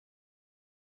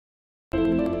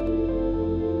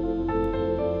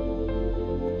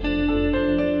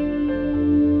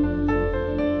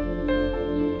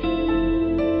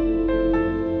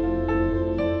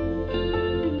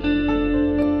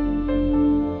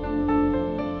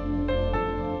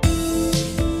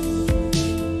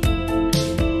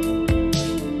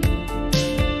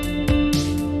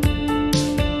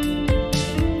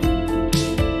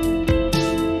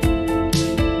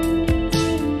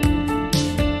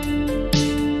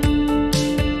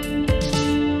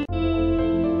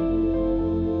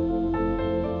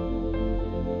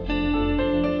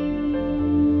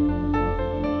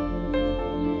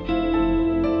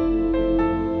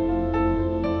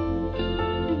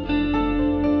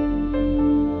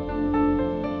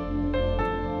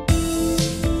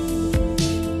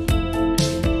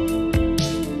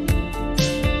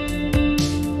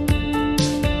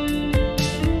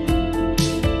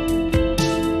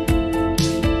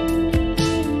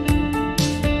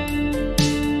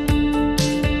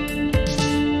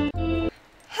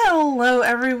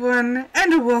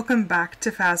welcome back to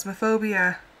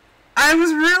Phasmophobia. I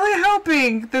was really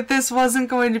hoping that this wasn't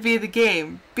going to be the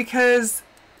game, because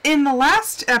in the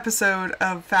last episode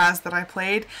of Phas that I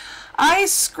played, I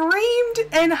screamed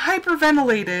and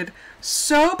hyperventilated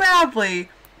so badly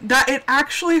that it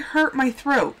actually hurt my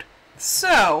throat.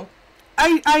 So,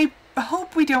 I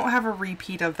hope we don't have a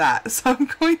repeat of that. So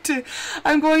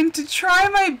I'm going to try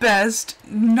my best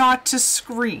not to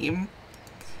scream.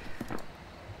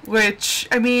 Which,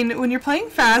 I mean, when you're playing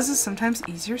Phas is sometimes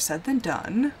easier said than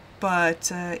done.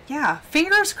 But, yeah,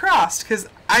 fingers crossed, because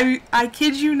I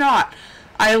kid you not,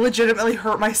 I legitimately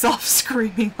hurt myself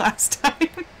screaming last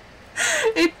time.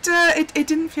 It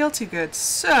didn't feel too good.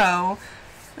 So,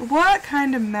 what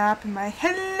kind of map am I...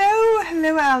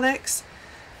 Hello, Alex.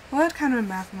 What kind of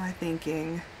map am I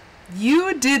thinking?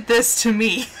 You did this to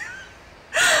me.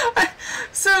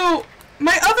 So,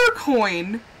 my other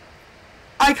coin...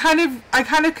 I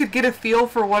kind of could get a feel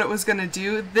for what it was gonna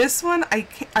do. This one, I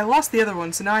lost the other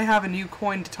one, so now I have a new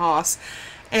coin to toss.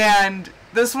 And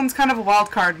this one's kind of a wild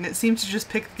card, and it seems to just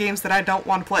pick the games that I don't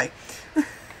want to play.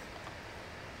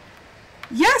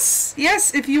 Yes,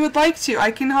 if you would like to,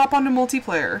 I can hop onto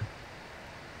multiplayer.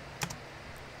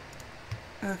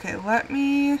 Okay, let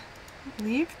me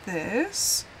leave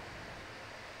this.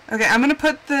 Okay, I'm gonna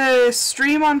put the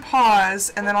stream on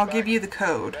pause, and then I'll give you the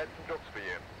code.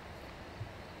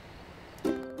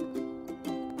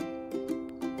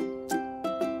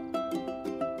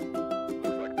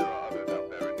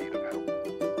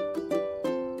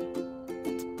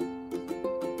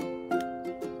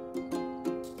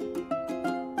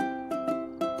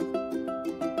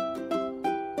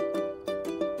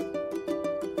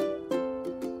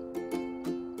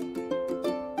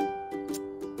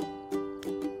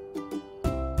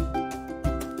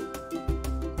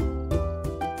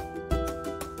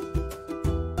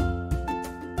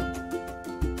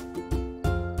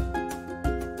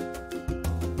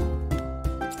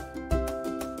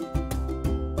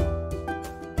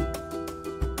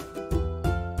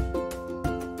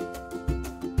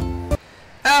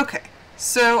 Okay,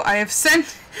 so I have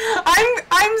sent...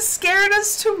 I'm scared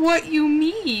as to what you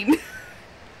mean.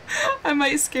 I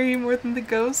might scare you more than the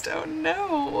ghost. Oh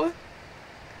no.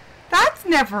 That's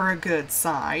never a good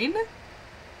sign.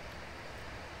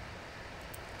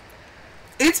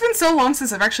 It's been so long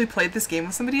since I've actually played this game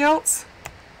with somebody else.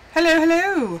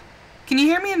 Hello. Can you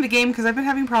hear me in the game? Because I've been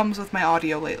having problems with my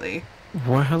audio lately.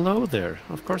 Well, hello there.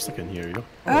 Of course I can hear you.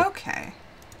 Oh. Okay.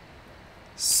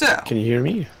 So. Can you hear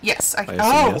me? Yes. I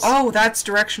yes. Oh, that's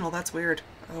directional. That's weird.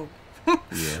 Oh.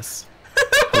 Yes.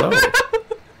 Hello.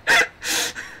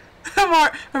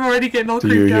 I'm already getting all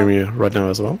creeped out. Do you hear me right now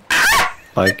as well?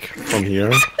 Like from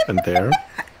here and there?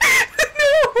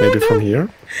 Maybe from here?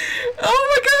 Oh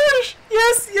my gosh!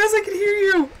 Yes, I can hear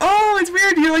you. Oh, it's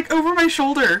weird. You're like over my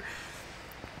shoulder.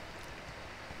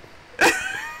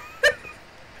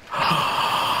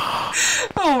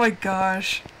 Oh my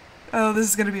gosh. Oh, this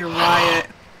is gonna be a riot.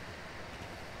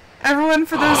 Everyone,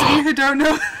 for those of you who don't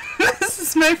know, this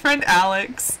is my friend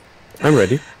Alex. I'm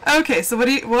ready. Okay, so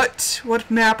what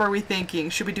map are we thinking?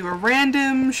 Should we do a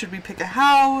random? Should we pick a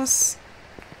house?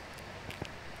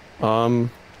 To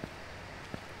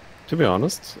be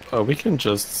honest, we can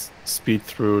just speed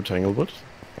through Tanglewood.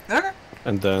 Okay.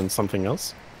 And then something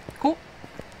else. Cool.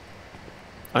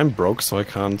 I'm broke, so I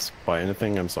can't buy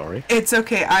anything. I'm sorry. It's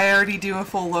okay. I already do a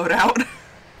full loadout.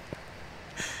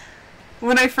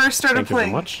 When I first started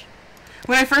playing... Thank you very much.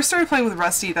 When I first started playing with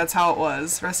Rusty, that's how it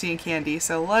was. Rusty and Candy,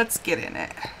 so let's get in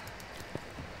it.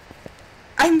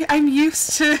 I'm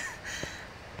used to...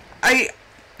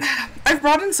 I've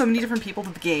brought in so many different people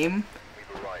to the game.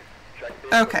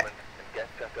 Okay.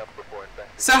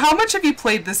 So how much have you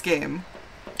played this game?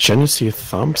 Genesee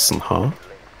Thompson, huh?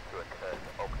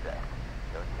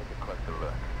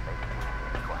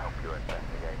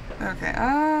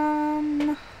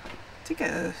 Okay, take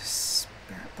a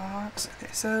spirit box.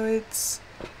 Okay, so it's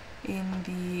in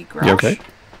the garage. You okay?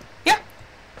 Yeah.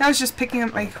 I was just picking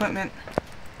up my equipment.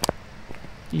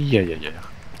 Yeah.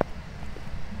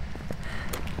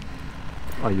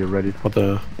 Are you ready for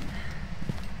the...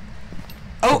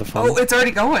 Oh, it's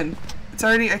already going. It's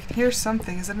already... I can hear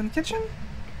something. Is it in the kitchen?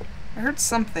 I heard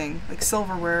something, like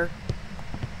silverware.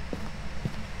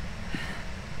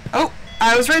 Oh,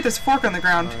 I was right. There's a fork on the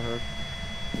ground. Yeah.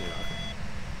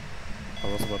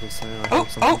 I was about to say...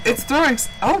 Oh, it's throwing...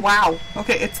 Oh, wow.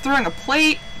 Okay, it's throwing a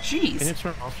plate. Jeez. Can you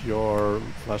turn off your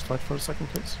flashlight for a second,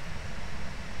 please?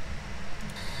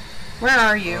 Where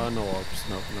are you? No orbs.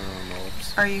 No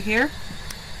orbs. Are you here?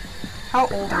 How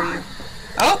old are you?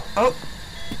 Oh!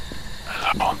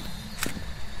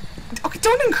 Okay,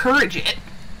 don't encourage it.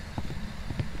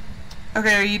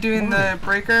 Okay, are you doing the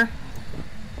breaker?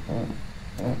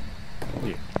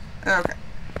 Yeah. Okay.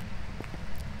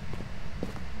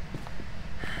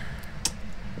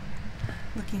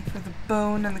 Looking for the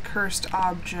bone and the cursed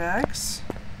objects.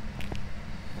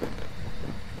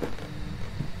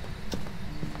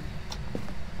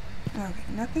 Okay,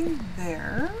 nothing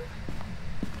there.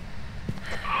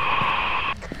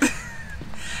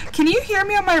 Can you hear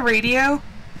me on my radio?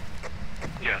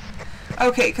 Yes.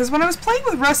 Okay, because when I was playing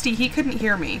with Rusty, he couldn't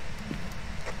hear me.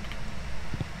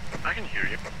 I can hear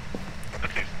you.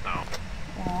 At least now.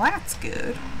 Well, that's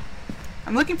good.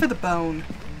 I'm looking for the bone.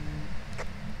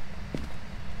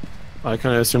 I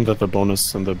kind of assume that the bone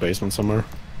is in the basement somewhere.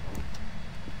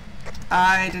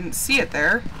 I didn't see it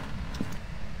there.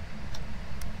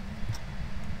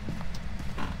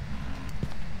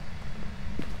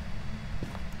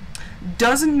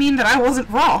 Doesn't mean that I wasn't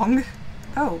wrong.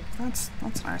 Oh, that's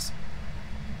nice.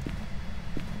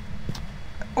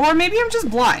 Or maybe I'm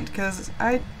just blind, because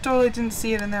I totally didn't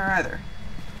see it in there either.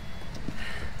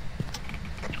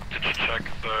 Did you check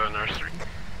the nursery?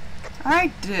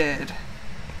 I did.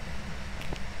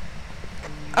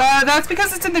 That's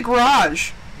because it's in the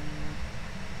garage.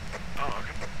 Oh,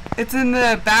 okay. It's in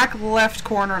the back left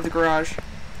corner of the garage.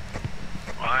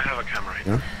 Well, I have a camera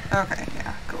here. Yeah. Okay,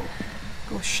 yeah, go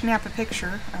snap a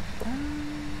picture. Okay.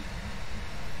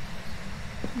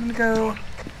 I'm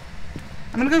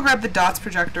gonna go grab the dots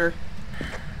projector.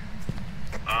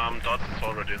 Dots is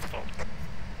already installed.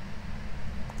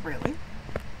 Really?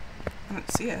 I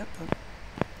don't see it, but...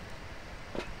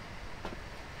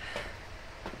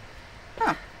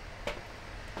 Huh.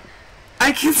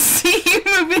 I can see you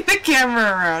moving the camera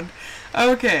around.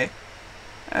 Okay.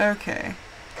 Okay.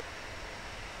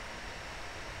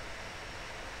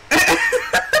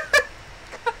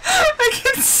 I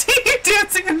can see you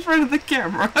dancing in front of the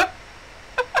camera.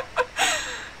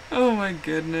 Oh my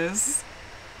goodness.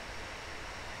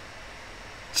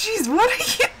 Jeez, what are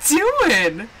you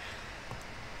doing?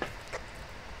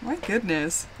 My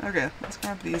goodness. Okay, let's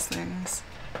grab these things.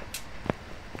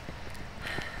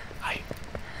 Hi.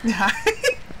 Hi.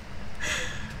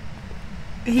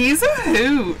 He's a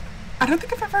hoot. I don't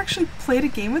think I've ever actually played a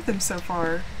game with him so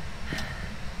far.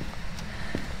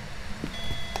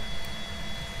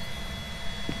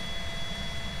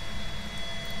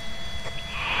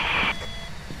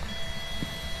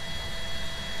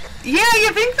 Yeah,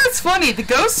 you think that's funny. The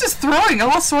ghost is throwing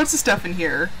all sorts of stuff in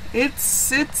here.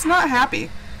 It's not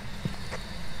happy.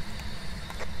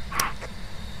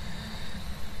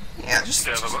 Yeah, just...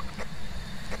 Do you have a book?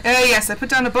 Yes, I put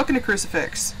down a book and a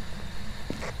crucifix.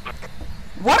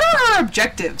 What are our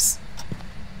objectives?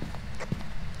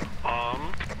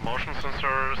 Motion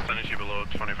sensor, sanity below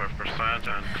 25%,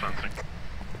 and cleansing.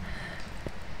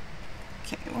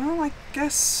 Okay, well, I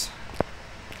guess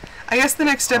the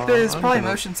next step is probably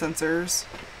motion sensors.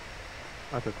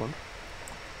 I took one.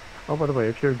 Oh, by the way,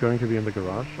 if you're going to be in the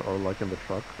garage or like in the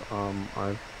truck,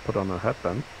 I've put on a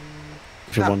headband.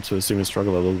 If you want to see me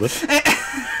struggle a little bit.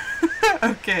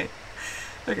 Okay.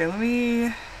 Okay, let me... I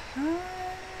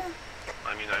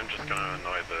mean, I'm just gonna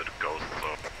annoy the ghost,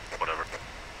 so whatever.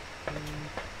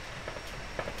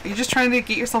 Are you just trying to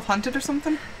get yourself hunted or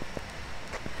something?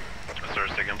 Sir,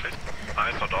 say again, please.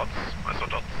 I saw dots. I saw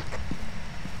dots.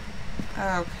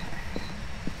 Okay.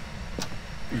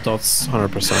 Dots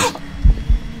 100%.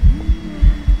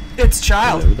 It's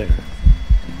child. Hello there.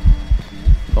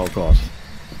 Oh god.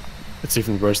 It's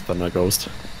even worse than a ghost.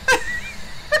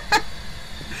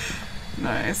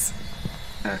 Nice.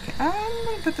 Okay, I'm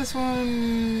gonna put this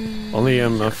one... Only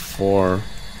MF4.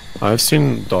 I've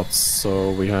seen dots,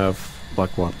 so we have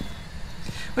black one.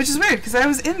 Which is weird, because I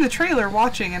was in the trailer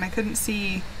watching and I couldn't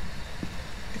see...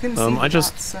 I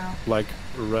just, dots, so... like,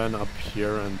 ran up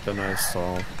here and then I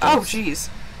saw dots. Oh, jeez.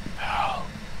 Oh.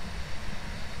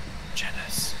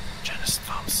 Janice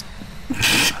Thompson.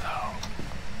 Hello.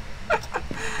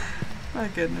 My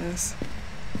goodness.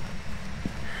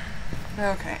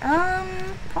 Okay,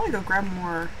 probably go grab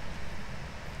more.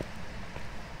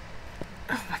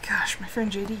 Oh my gosh, my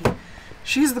friend JD.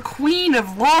 She's the queen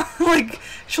of long, like,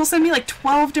 she'll send me like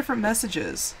 12 different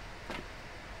messages.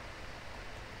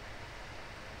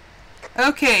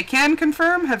 Okay, can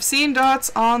confirm, have seen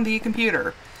dots on the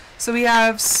computer. So we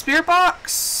have Spirit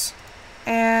Box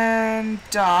and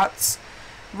dots.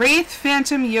 Wraith,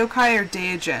 Phantom, Yokai, or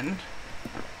Daijin.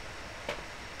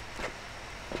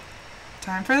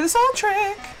 Time for the soul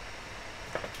trick.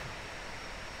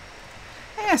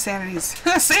 Yeah, sanities.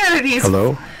 Sanities.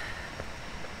 Hello?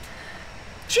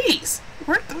 Jeez.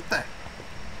 What the?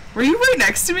 Were you right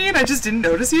next to me and I just didn't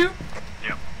notice you?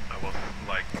 Yeah, I was,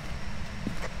 like,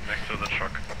 next to the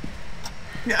truck.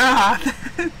 Ah,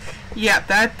 yeah,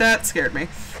 that scared me.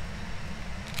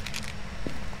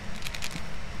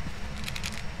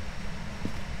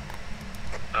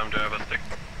 Do you have a stick?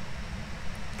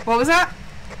 What was that?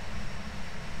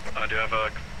 Do you have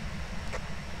a...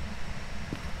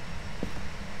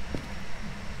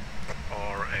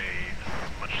 or a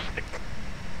smudge stick?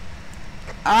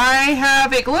 I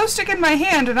have a glow stick in my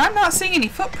hand, and I'm not seeing any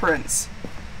footprints.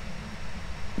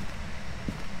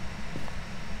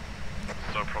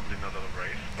 So probably not a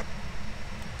wraith.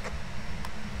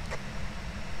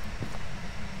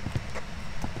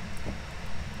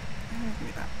 Give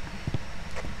me that.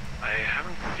 I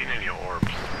haven't seen any orbs,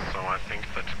 so I think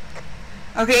that...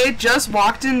 Okay, it just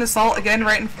walked in the salt again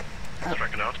right in...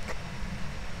 Strike it out.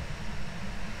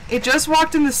 It just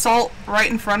walked in the salt right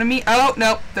in front of me. Oh,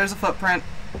 nope, there's a footprint.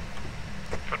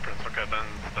 Footprints, okay, then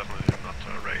it's definitely not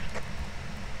a wraith.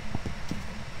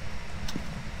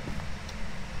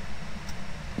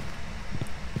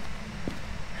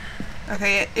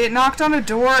 Okay, it knocked on a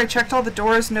door. I checked all the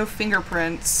doors, no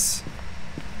fingerprints.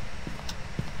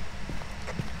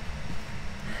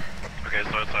 Okay,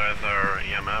 so it's either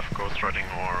EMF, ghostwriting,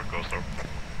 or ghost orb.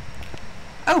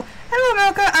 Oh, hello,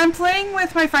 Melka. I'm playing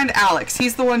with my friend Alex.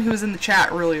 He's the one who was in the chat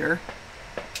earlier.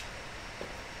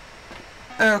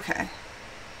 Okay.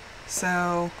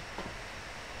 So,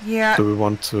 yeah. Do we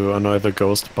want to annoy the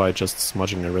ghost by just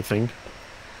smudging everything?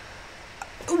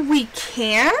 We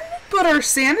can, but our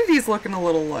sanity's looking a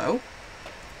little low.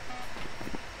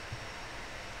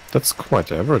 That's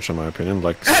quite average in my opinion,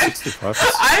 like 65 is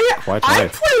quite I high.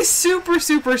 play super,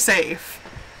 super safe.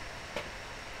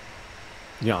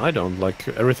 Yeah, I don't. Like,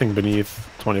 everything beneath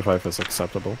 25 is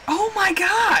acceptable. Oh my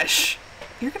gosh!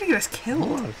 You're gonna get us killed.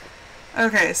 What?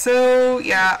 Okay, so,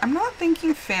 yeah, I'm not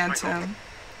thinking Phantom.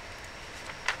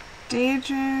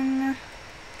 Dajin...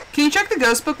 Can you check the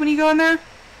ghost book when you go in there?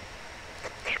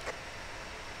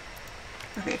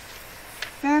 Okay.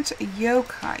 Phantom...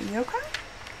 Yokai. Yokai?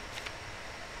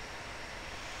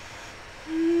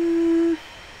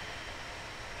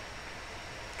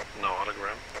 No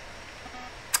hologram.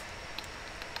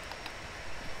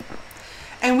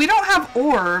 And we don't have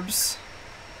orbs.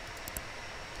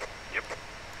 Yep.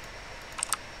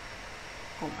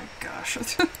 Oh my gosh.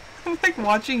 I'm like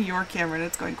watching your camera and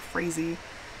it's going crazy.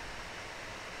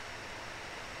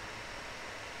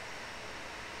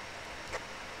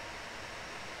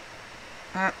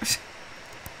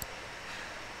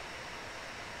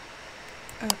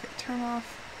 Okay, turn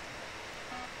off.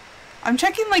 I'm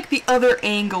checking like the other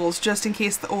angles just in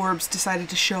case the orbs decided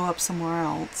to show up somewhere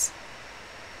else.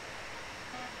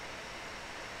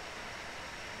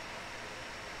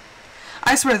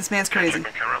 I swear this man's Can you crazy.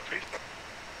 check my camera, please?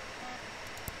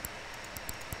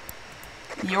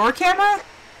 Your camera?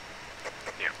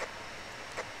 Yeah.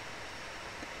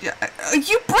 Yeah.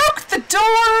 You broke the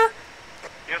door!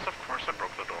 Yes, of course I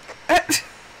broke the door.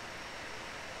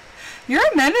 You're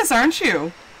a menace, aren't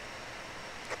you?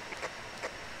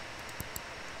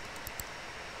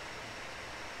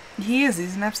 He is.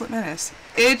 He's an absolute menace.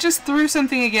 It just threw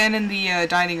something again in the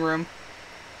dining room.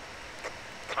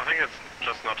 I think it's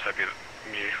just not happy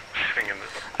me having in this.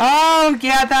 Oh,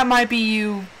 yeah, that might be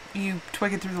you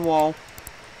twigging through the wall.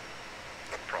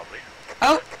 Probably.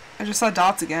 Oh, I just saw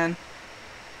dots again.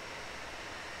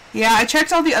 Yeah, I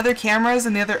checked all the other cameras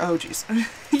and the other... Oh, jeez.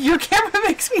 Your camera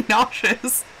makes me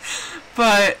nauseous.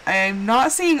 But I'm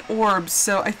not seeing orbs,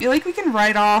 so I feel like we can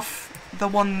write off the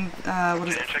one... what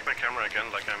is it? Can you check my camera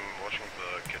again, like I'm watching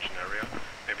the kitchen area?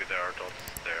 Maybe there are dots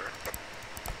there.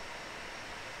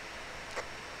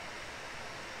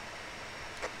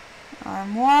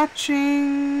 I'm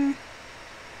watching...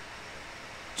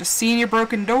 Just seeing your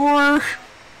broken door.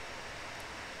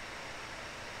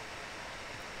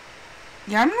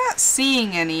 Yeah, I'm not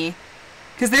seeing any.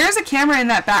 Because there is a camera in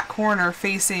that back corner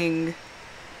facing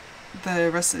the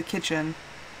rest of the kitchen.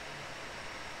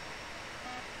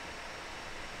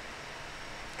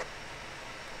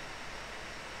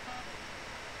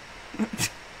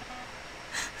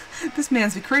 This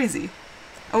man's be crazy.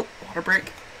 Oh, water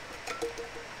break.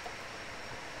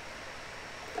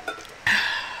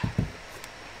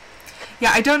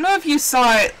 Yeah, I don't know if you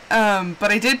saw it,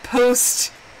 but I did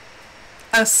post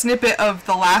a snippet of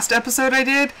the last episode I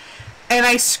did, and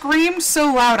I screamed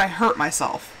so loud I hurt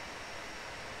myself.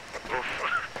 Oof.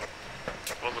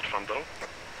 Was it fun though?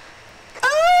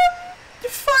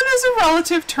 Fun is a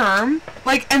relative term.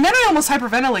 Like, and then I almost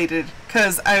hyperventilated,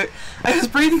 because I was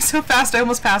breathing so fast I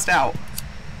almost passed out.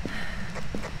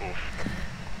 Oof.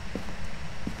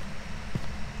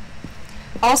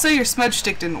 Also, your smudge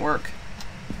stick didn't work.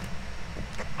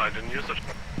 I didn't use it.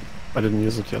 I didn't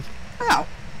use it yet. Oh.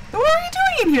 What were you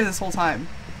doing in here this whole time?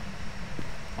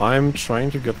 I'm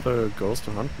trying to get the ghost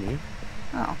to hunt me.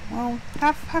 Oh, well,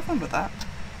 have fun with that.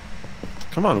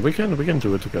 Come on, we can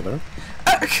do it together.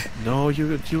 Uh, No,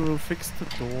 you will fix the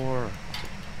door.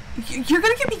 You're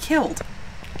gonna get me killed.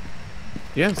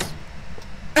 Yes.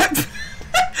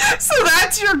 So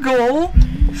that's your goal?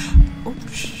 Oh,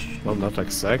 Well, not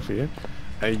exactly.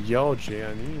 Hey, yo,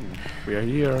 Janine. We are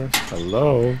here.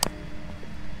 Hello.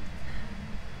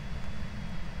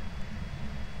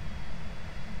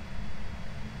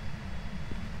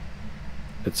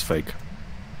 It's fake.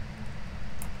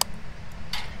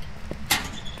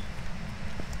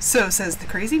 So says the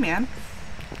crazy man.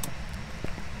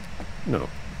 No.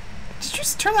 Did you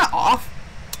just turn that off?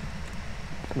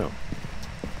 No.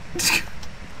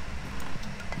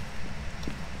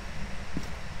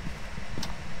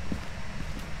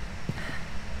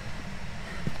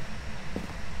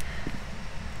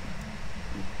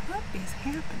 What is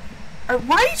happening?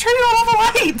 Why are you turning on all the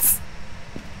lights?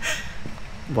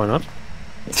 Why not?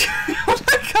 Oh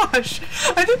my gosh.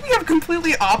 I think we have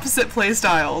completely opposite play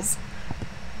styles.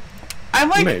 I'm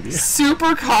like Maybe.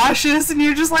 super cautious and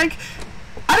you're just like,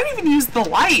 I don't even use the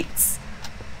lights.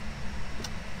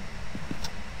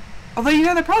 Although, you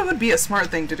know, that probably would be a smart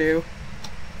thing to do.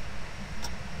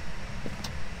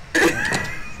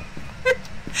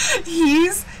 He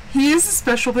is a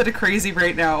special bit of crazy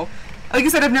right now. Like I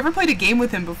said, I've never played a game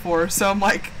with him before, so I'm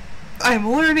like,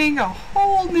 I'm learning a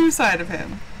whole new side of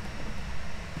him.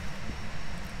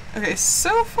 Okay,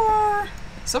 so far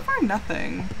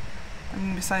nothing. I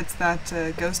mean, besides that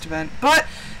ghost event. But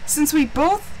since we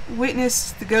both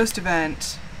witnessed the ghost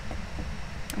event,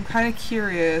 I'm kind of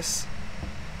curious.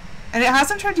 And it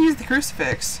hasn't tried to use the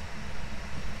crucifix.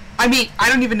 I mean, I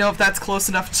don't even know if that's close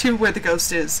enough to where the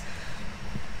ghost is.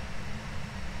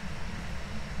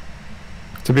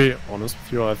 To be honest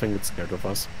with you, I think it's scared of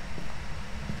us.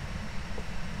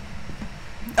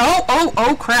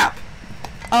 Oh crap.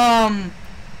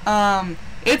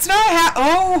 It's not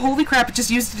oh, holy crap, it just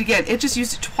used it again. It just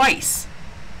used it twice.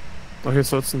 Okay,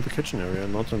 so it's in the kitchen area,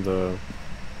 not in the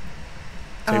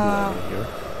table area here.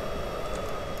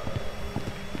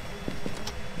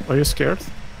 Are you scared?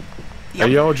 Yep.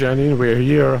 Hey, yo, Janine, we're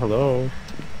here. Hello.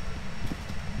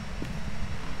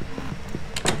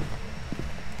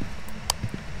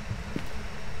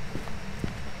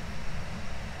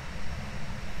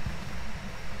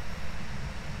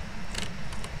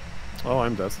 Oh,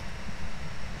 I'm dead.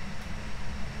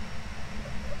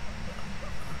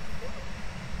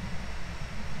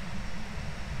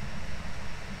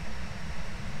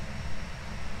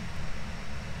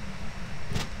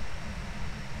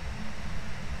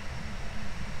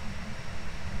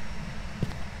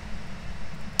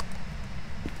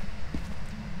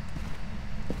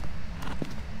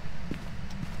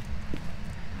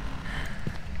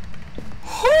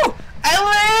 Whew!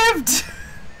 I lived!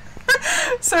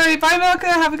 Sorry, bye Milka,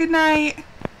 have a good night.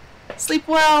 Sleep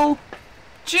well.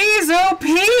 Jeez, oh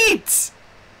Pete!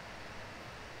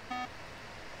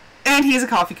 And he's a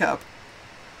coffee cup.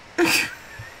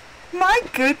 My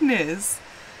goodness.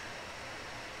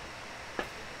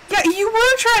 Yeah, you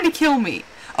were trying to kill me.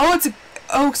 Oh,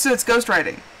 so it's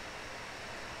ghostwriting.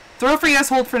 Throw for yes,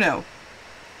 hold for no.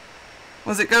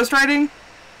 Was it ghostwriting?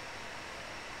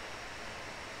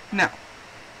 No.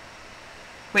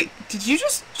 Wait, did you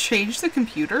just change the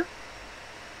computer?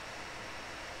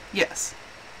 Yes.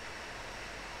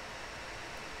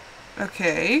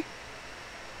 Okay.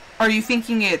 Are you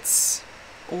thinking it's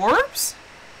orbs?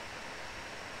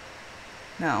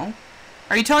 No.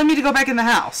 Are you telling me to go back in the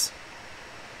house?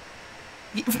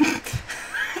 You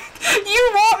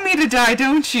want me to die,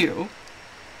 don't you?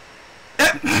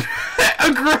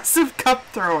 Aggressive cup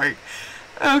throwing.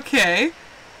 Okay.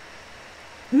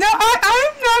 No,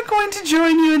 I'm not going to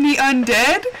join you in the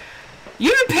undead.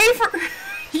 You didn't pay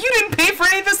for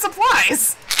any of the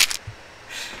supplies.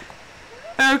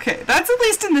 Okay, that's at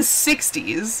least in the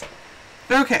 60s.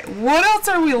 Okay, what else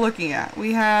are we looking at?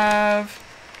 We have,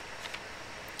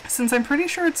 since I'm pretty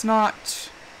sure it's not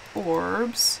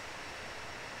orbs,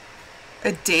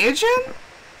 a Daejen?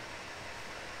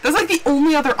 That's like the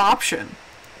only other option.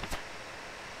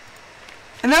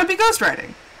 And that would be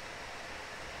ghostwriting.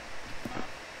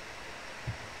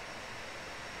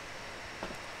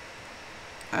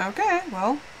 Okay,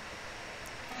 well,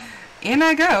 in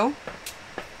I go.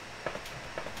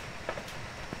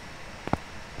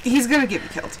 He's gonna get me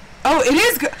killed. Oh, it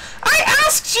is good. I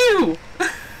asked you!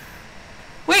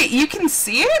 Wait, you can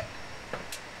see it?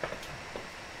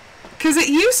 Because it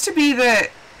used to be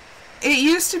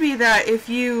that if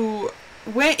you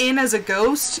went in as a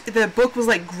ghost, the book was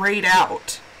like grayed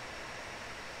out.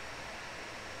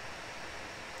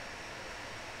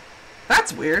 That's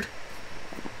that's weird.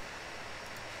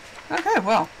 Okay,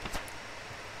 well.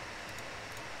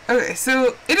 Okay,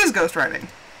 so it is ghost riding.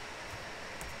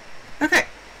 Okay.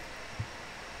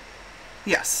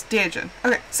 Yes, Dajin.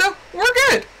 Okay, so we're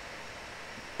good.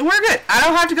 We're good. I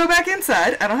don't have to go back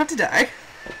inside. I don't have to die.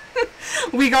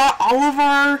 We got all of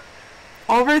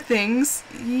our things.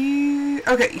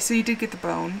 Okay, so you did get the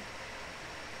bone.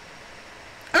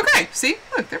 Okay, see?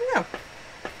 Look, there we go.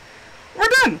 We're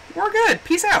done. We're good.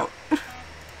 Peace out.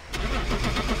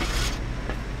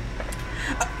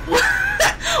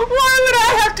 Why would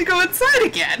I have to go inside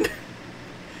again?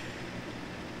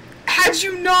 Had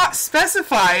you not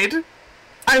specified,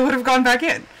 I would have gone back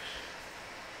in.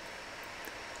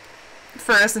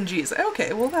 For S&Gs.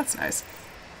 Okay, well that's nice.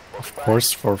 Of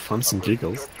course, for funs and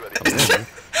giggles.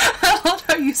 I love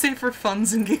how you say for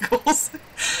funs and giggles.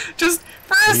 Just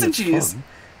for S&Gs.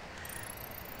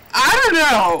 I don't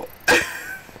know.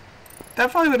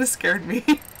 That probably would have scared me.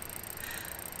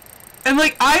 And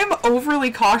like, I'm overly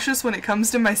cautious when it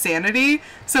comes to my sanity,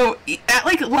 so at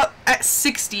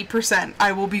 60%,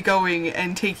 I will be going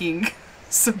and taking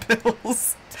some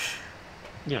pills.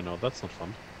 Yeah, no, that's not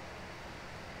fun.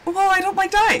 Well, I don't like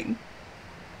dying.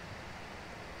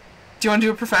 Do you want to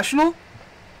do a professional?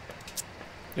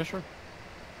 Yeah, sure.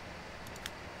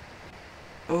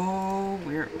 Oh,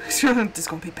 this is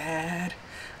gonna be bad.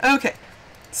 Okay,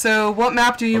 so what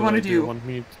map do you want to do? Do you want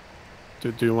me?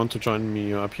 Do you want to join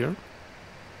me up here?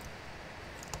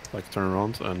 Like turn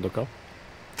around and look up.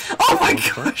 Oh my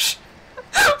gosh!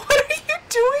 What are you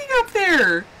doing up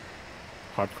there?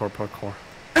 Hardcore parkour.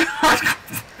 Hardcore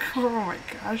parkour. Oh my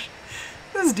gosh,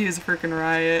 this dude's a freaking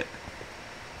riot.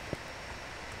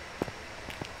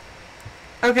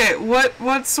 Okay,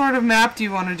 what sort of map do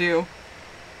you want to do?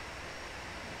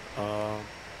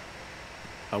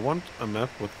 I want a map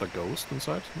with the ghost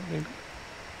inside, maybe.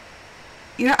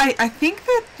 You know, I think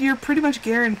that you're pretty much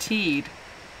guaranteed.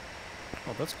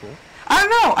 Oh, that's cool. I don't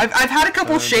know. I've had a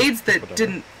couple shades that whatever.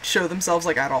 didn't show themselves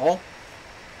like at all.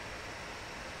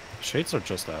 Shades are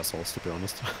just assholes, to be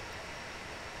honest.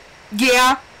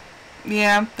 Yeah,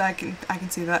 I can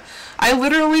see that. I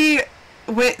literally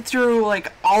went through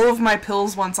like all of my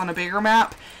pills once on a bigger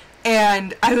map,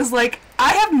 and I was like,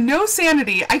 I have no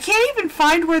sanity. I can't even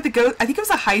find where the ghost. I think it was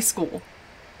a high school,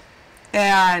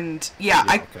 and yeah,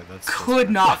 I could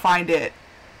not find it.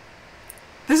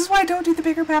 This is why I don't do the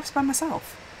bigger maps by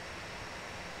myself.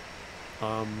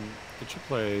 Did you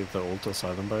play the old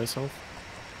Asylum by yourself?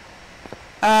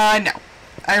 No.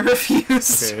 I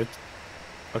refuse.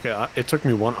 Okay, it took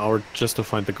me 1 hour just to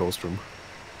find the ghost room.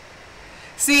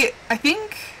 See, I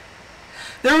think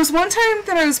there was one time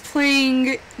that I was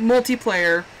playing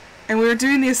multiplayer, and we were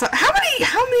doing the how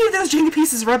many of those Jenga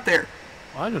pieces are up there?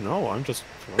 I don't know, I'm just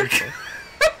throwing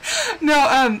stuff. No,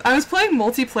 I was playing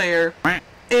multiplayer,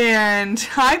 and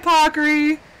hi,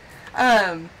 Pockery.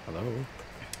 Hello.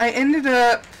 I ended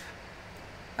up,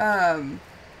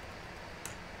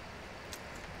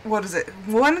 what is it?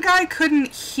 One guy couldn't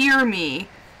hear me.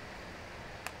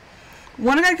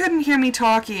 One guy couldn't hear me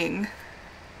talking,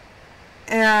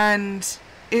 and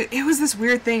it was this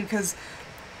weird thing, because,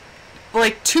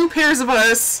 like, 2 pairs of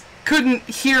us couldn't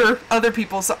hear other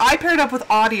people, so I paired up with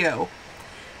audio,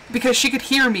 because she could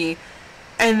hear me,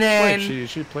 and then... Wait,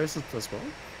 she plays it as well?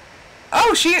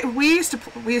 Oh, we used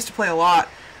to play a lot.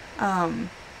 Oh,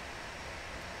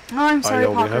 I'm sorry,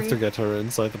 we Pockery. have to get her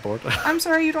inside the board. I'm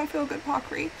sorry you don't feel good,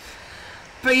 Pockery.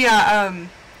 But yeah,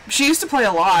 she used to play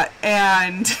a lot,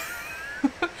 and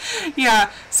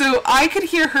yeah, so I could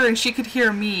hear her and she could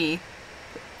hear me,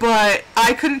 but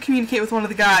I couldn't communicate with one of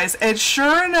the guys, and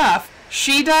sure enough,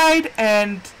 she died,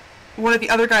 and one of the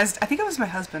other guys, I think it was my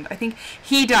husband, I think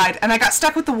he died, and I got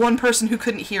stuck with the one person who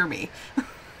couldn't hear me.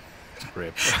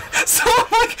 Rip. So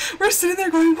I'm like, we're sitting there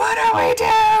going, what do we do?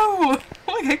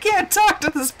 I'm like, I can't talk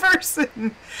to this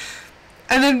person.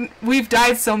 And then we've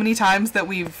died so many times that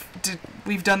we've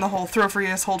done the whole throw for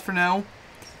yes, hold for no.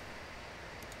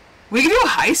 We can do a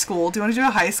high school. Do you want to do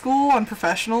a high school on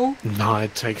professional? No,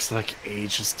 it takes like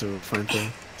ages to find the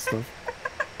stuff.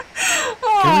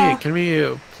 Oh. Can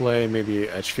we play maybe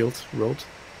Edgefield Road?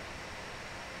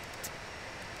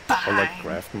 Fine. Or like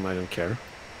Grafton, I don't care.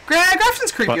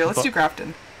 Grafton's creepier. Let's do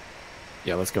Grafton.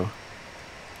 Yeah, let's go.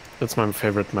 That's my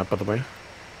favorite map, by the way.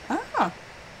 Ah.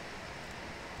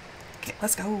 Okay,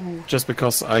 let's go. Just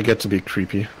because I get to be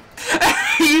creepy.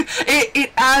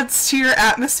 it adds to your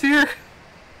atmosphere.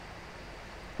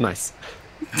 Nice.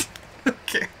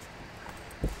 Okay.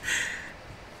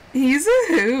 He's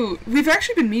a hoot. We've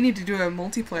actually been meaning to do a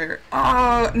multiplayer.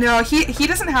 Oh, no, he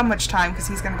doesn't have much time because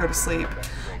he's going to go to sleep.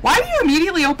 Why do you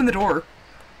immediately open the door?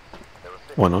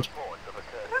 Why not?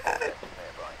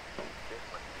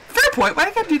 good point. Why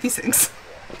do I gotta do these things?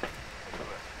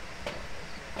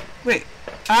 Wait,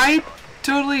 I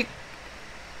totally...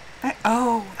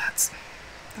 oh, that's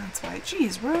why.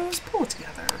 Jeez, Rose, pull it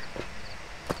together.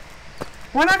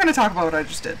 We're not gonna talk about what I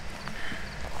just did.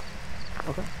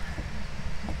 Okay.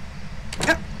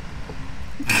 Yep.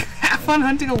 Have fun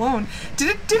hunting alone.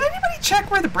 Did anybody check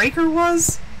where the breaker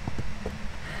was?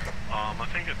 I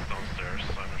think it's downstairs.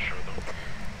 I'm not sure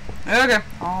though. Okay,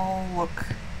 I'll look.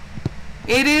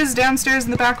 It is downstairs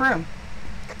in the back room.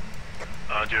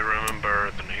 Do you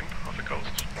remember the name of the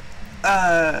ghost?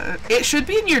 It should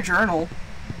be in your journal.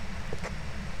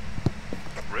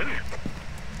 Really?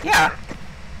 Yeah.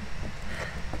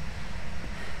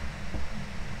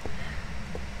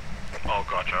 Oh,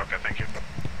 gotcha. Okay, thank you.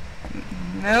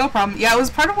 No problem. Yeah, it was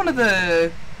part of one of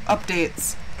the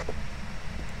updates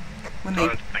when they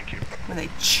Thank you. when they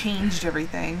changed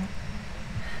everything.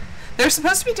 They're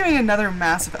supposed to be doing another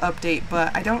massive update,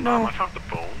 but I don't know I found the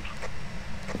bone.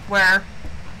 where.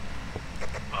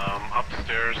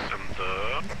 Upstairs in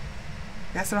the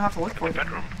I guess I don't have to look for it.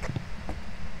 bedroom.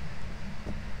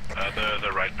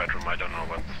 The right bedroom. I don't know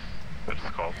what it's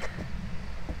called.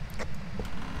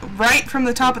 Right from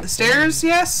the top of the stairs,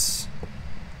 yes?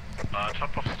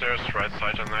 Top of stairs, right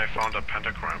side, and I found a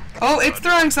pentagram. Oh, it's Do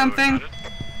you throwing want to something. ignite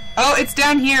it? Oh, it's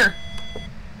down here.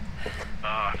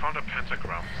 I found a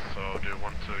pentagram, so do you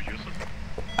want to use it?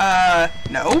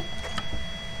 No.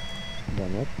 Why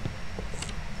not?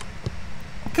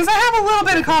 Because I have a little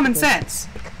bit of common sense.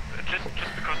 Just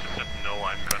because you said no,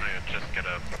 I'm gonna just get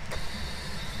a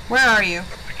Where are you?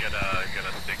 get a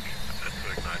stick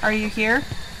to ignite. Are you here?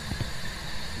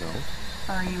 No.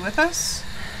 Are you with us?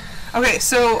 Okay,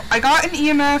 so I got an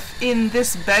EMF in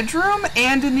this bedroom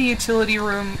and in the utility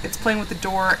room. It's playing with the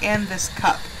door and this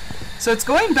cup. So it's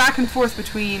going back and forth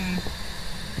between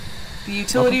the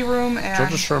utility room and...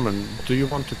 Georgia Sherman, do you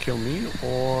want to kill me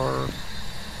or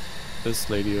this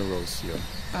lady Rose here?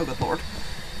 Oh, good lord.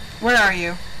 Where are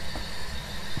you?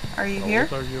 Are you here?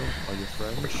 How old are you? Are you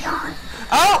French?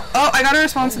 Oh, I got a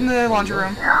response in the laundry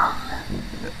room.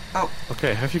 Oh.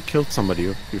 Okay, have you killed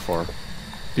somebody before?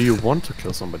 Do you want to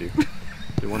kill somebody? Do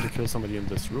you want to kill somebody in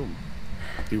this room?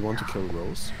 Do you want to kill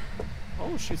Rose?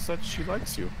 Oh, she said she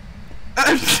likes you.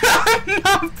 I'm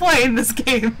not playing this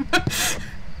game.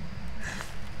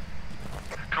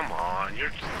 Come on, you're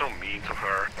just so mean to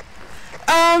her.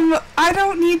 I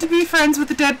don't need to be friends with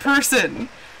a dead person.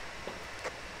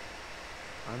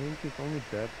 I mean, she's only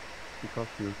dead because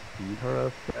you see her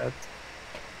as dead.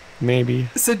 Maybe.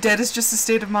 So dead is just a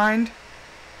state of mind?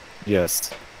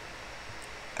 Yes.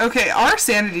 Okay, our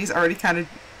sanity's already kind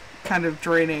of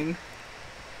draining.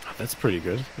 That's pretty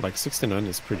good. Like 69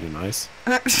 is pretty nice.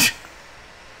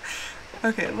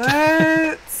 Okay,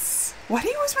 let's... Why do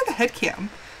you always wear the head cam?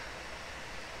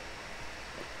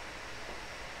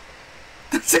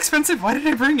 That's expensive. Why did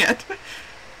I bring it?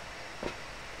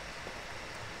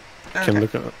 Okay. Can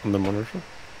look on the monitor.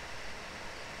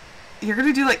 You're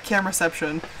gonna do like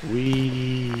cameraception.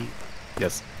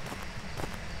 Yes.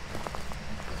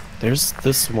 There's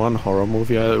this one horror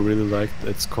movie I really liked.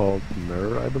 It's called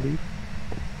Mirror, I believe.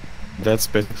 That's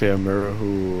basically a mirror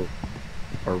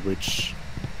which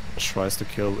tries to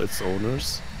kill its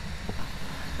owners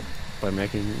by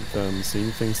making them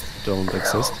seeing things that don't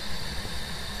exist.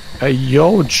 Hey,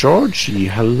 yo, Georgie,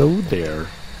 hello there.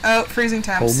 Oh, freezing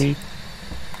temps. Homie.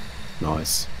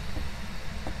 Nice.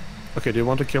 Okay, do you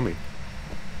want to kill me?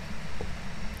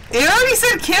 It already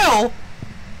said kill!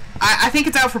 I think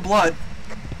it's out for blood.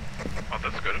 Oh,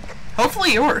 that's good.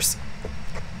 Hopefully yours.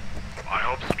 I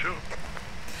hope so too.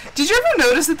 Did you ever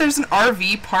notice that there's an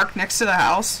RV parked next to the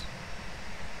house?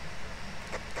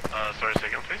 Sorry, say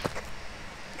again, please.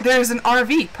 There's an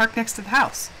RV parked next to the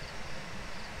house.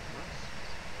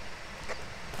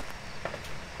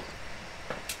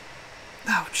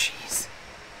 Oh, jeez.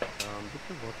 Did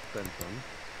you watch Ben 10?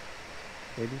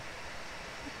 Maybe?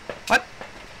 What?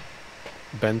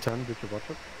 Ben 10, did you watch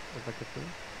it? As like a film?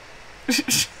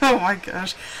 Oh my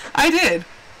gosh. I did.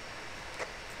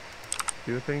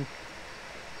 Do you think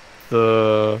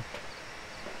the...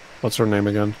 What's her name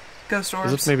again? Ghost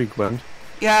orbs. Is it maybe Gwen?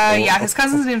 Yeah, Oh, yeah, his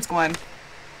cousin's name's Gwen.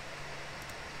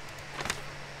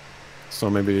 So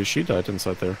maybe she died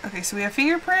inside there. Okay, so we have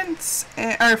fingerprints,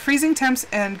 or freezing temps,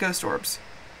 and ghost orbs.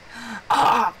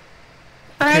 Ah!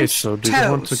 French Okay, so do you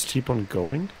want to toast. keep on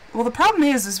going? Well, the problem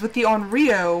is with the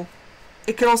Onryo,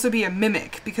 it could also be a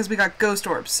mimic, because we got ghost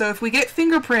orbs. So if we get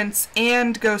fingerprints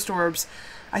and ghost orbs,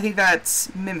 I think that's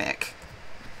mimic.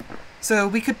 So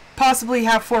we could possibly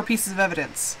have 4 pieces of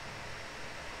evidence.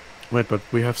 Wait, but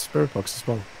we have spirit box as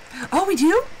well. Oh, we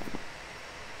do?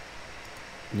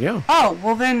 Yeah. Oh,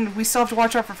 well then we still have to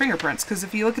watch out for fingerprints, because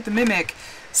if you look at the Mimic,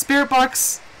 spirit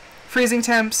box, freezing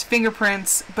temps,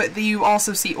 fingerprints, but you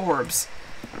also see orbs.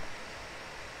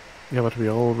 Yeah, but we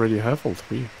already have all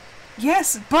 3.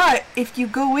 Yes, but if you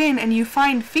go in and you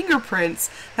find fingerprints,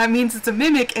 that means it's a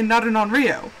Mimic and not an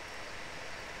Onryo.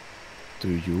 Do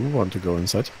you want to go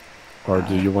inside? Or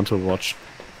do you want to watch?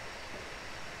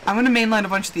 I'm gonna mainline a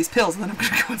bunch of these pills and then I'm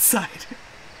gonna go inside.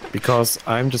 Because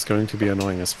I'm just going to be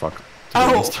annoying as fuck. To be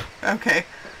honest. Okay.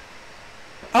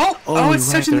 Oh,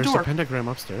 it's touching the door. There's a pentagram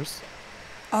upstairs.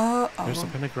 There's a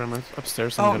pentagram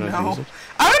upstairs. I'm gonna use it.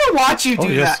 I'm gonna watch you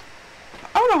do that.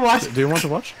 I wanna watch. Do you want to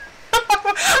watch?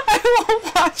 I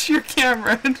will watch your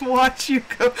camera and watch you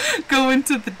go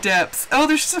into the depths. Oh,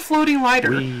 there's just a floating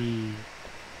lighter.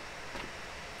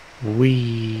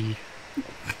 Wee.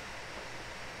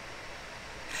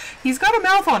 He's got a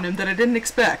mouth on him that I didn't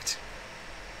expect.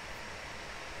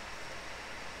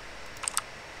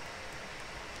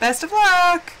 Best of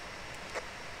luck!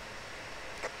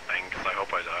 Thanks, I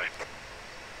hope I die.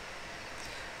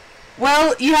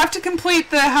 Well, you have to complete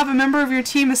the have a member of your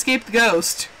team escape the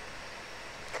ghost.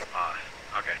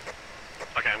 Okay.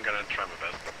 Okay, I'm gonna try my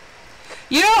best.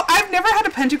 You know, I've never had a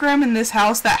pentagram in this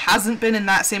house that hasn't been in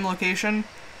that same location.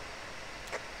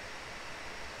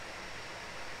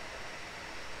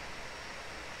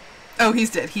 Oh,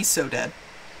 he's dead. He's so dead.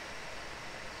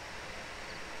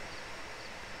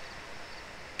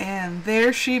 And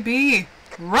there she be.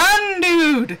 Run,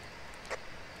 dude!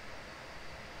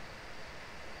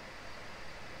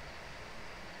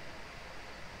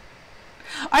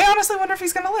 I honestly wonder if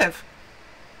he's gonna live.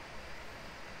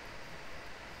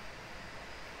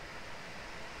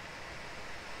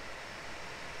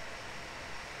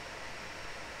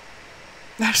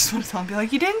 I just want to tell him, be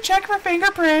like, you didn't check for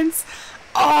fingerprints.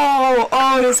 Oh,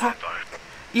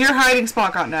 your hiding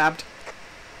spot got nabbed.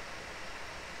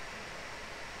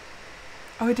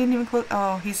 Oh, he didn't even close.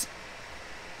 Oh, he's.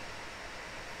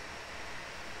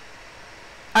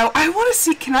 I want to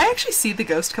see. Can I actually see the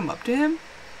ghost come up to him?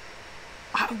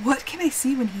 What can I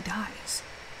see when he dies?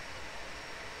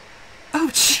 Oh,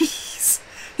 jeez.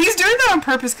 He's doing that on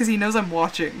purpose because he knows I'm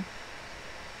watching.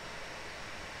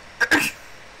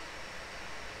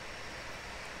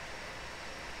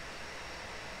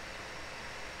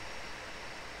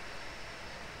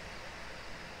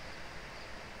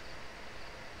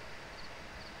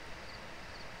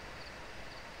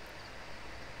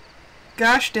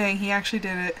 Gosh dang, he actually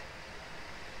did it.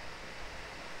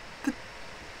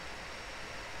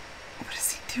 What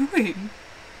is he doing?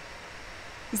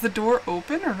 Is the door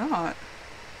open or not?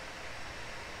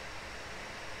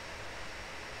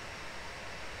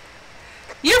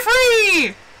 You're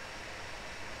free!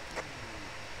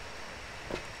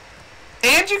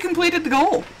 And you completed the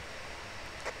goal.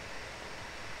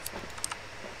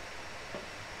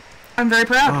 I'm very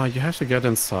proud. Ah, you have to get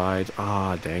inside.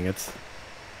 Ah, dang it.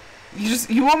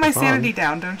 You want my sanity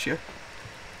down, don't you?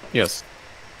 Yes.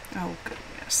 Oh,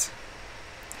 goodness.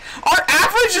 Our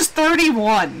average is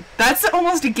 31. That's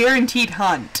almost a guaranteed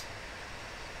hunt.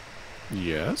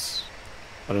 Yes.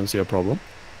 I don't see a problem.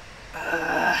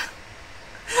 I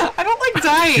don't like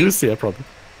dying. You see a problem.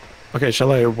 Okay,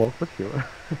 shall I walk with you?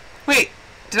 Wait,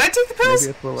 did I take the pills?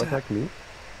 Maybe it will attack me.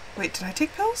 Wait, did I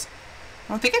take pills?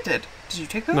 I don't think I did. Did you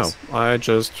take pills? No, I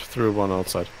just threw one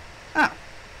outside. Oh.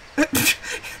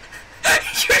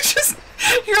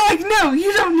 You're like, no,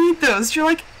 you don't need those. You're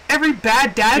like every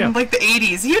bad dad in like the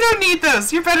 80s. You don't need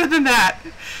those. You're better than that.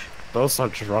 Those are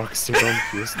drugs. You don't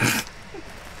use them.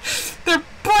 They're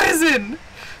poison.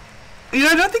 You know,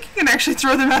 I don't think you can actually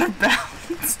throw them out of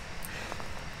bounds.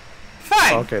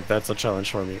 Fine. Okay, that's a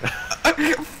challenge for me.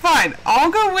 Okay, fine.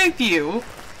 I'll go with you.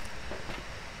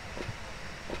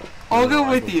 I'll go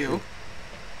with you.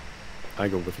 I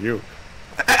go with you.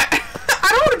 I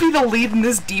don't want to be the lead in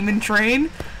this demon train.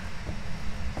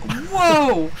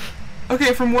 Whoa.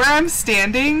 Okay, from where I'm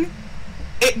standing,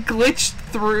 it glitched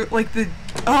through, like, the...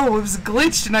 Oh, it was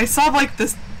glitched, and I saw, like,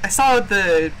 this... I saw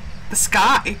the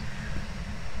sky.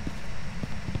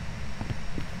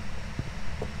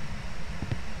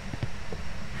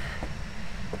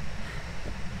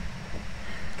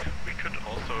 We could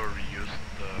also reuse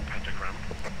the pentagram.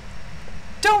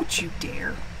 Don't you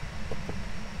dare.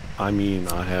 I mean,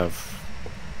 I have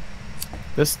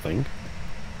this thing.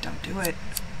 Don't do it.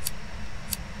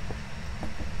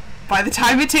 By the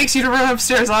time it takes you to run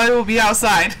upstairs, I will be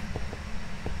outside.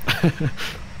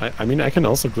 I mean, I can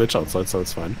also glitch outside, so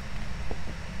it's fine.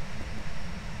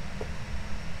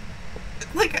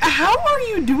 Like, how are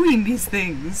you doing these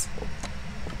things?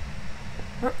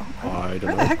 I don't know.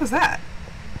 Where the heck was that?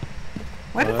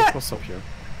 Why did that was up here.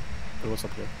 It was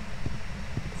up here.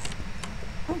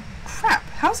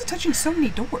 How is it touching so many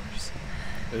doors?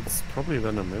 It's probably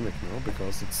then a mimic, no?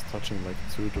 Because it's touching like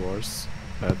 2 doors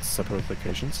at separate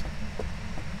locations.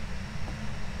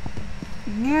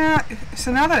 Yeah,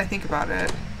 so now that I think about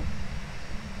it...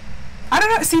 I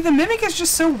don't know, see, the mimic is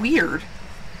just so weird.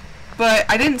 But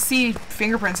I didn't see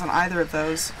fingerprints on either of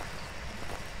those.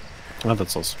 Oh,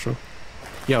 that's also true.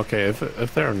 Yeah, okay,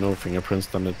 if there are no fingerprints,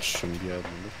 then it shouldn't be a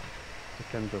mimic. It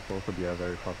can just also be a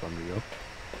very hot unreal.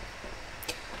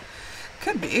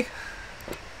 Could be.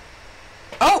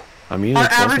 Oh! I mean, Our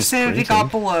it wasn't average sanity sprinting.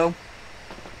 got below.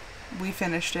 We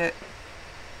finished it.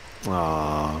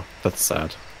 Ah, that's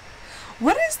sad.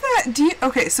 What is that? Do you...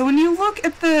 Okay, so when you look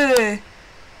at the...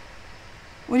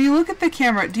 When you look at the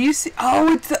camera, do you see...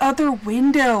 Oh, it's the other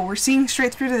window. We're seeing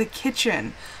straight through to the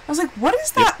kitchen. I was like, what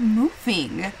is that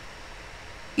moving?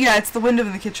 Yeah, it's the window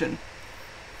in the kitchen.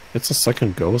 It's a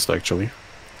second ghost, actually.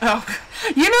 Oh.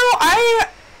 You know, I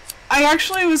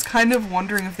actually was kind of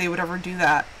wondering if they would ever do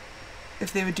that.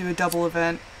 If they would do a double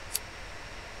event.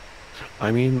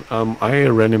 I mean, I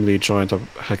randomly joined a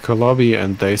hacker lobby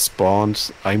and they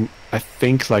spawned, I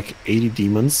think, like 80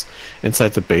 demons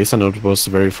inside the base, and it was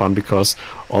very fun because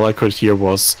all I could hear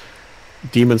was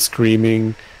demons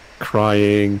screaming,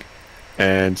 crying,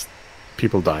 and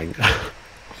people dying. Oh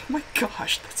my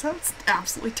gosh, that sounds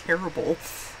absolutely terrible.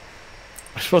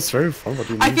 It was very fun. What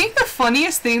do you mean? I think the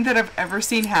funniest thing that I've ever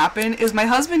seen happen is my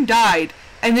husband died,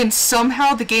 and then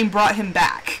somehow the game brought him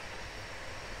back.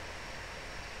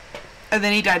 And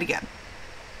then he died again.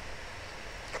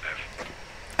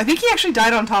 I think he actually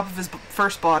died on top of his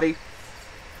first body.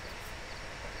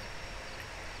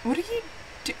 What are you...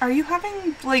 Are you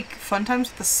having, like, fun times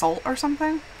with the salt or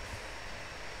something?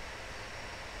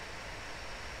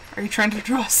 Are you trying to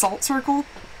draw a salt circle?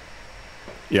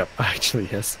 Yep, actually,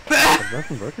 yes. It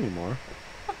doesn't work anymore.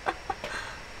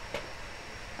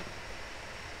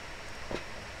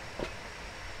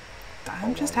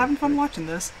 I'm just having fun watching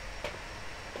this.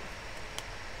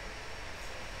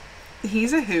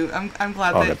 He's a hoot. I'm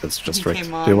glad Oh, that that's just he right.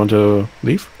 came on. Do you want to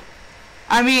leave?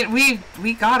 I mean,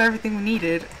 we got everything we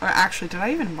needed. Or actually, did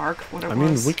I even mark what it was? I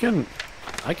mean, we can...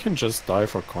 I can just die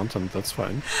for content, that's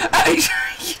fine.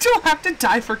 You don't have to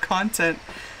die for content.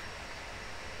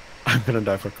 I'm gonna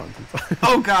die for content.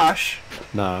 Oh gosh.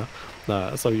 Nah.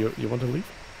 So you want to leave?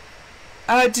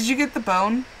 Did you get the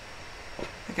bone?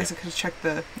 I guess I could check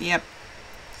the... Yep.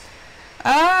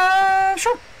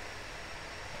 Sure.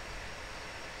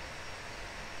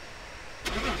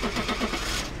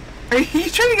 Are you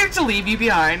trying to get it to leave you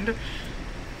behind?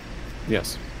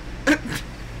 Yes.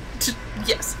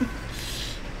 Yes.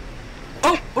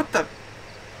 Oh, what the...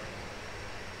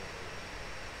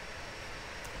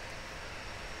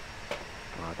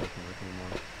 Ah, it doesn't work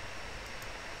anymore.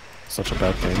 Such a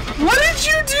bad game. What did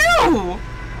you do?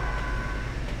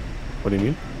 What do you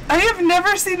mean? I have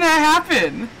never seen that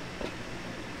happen.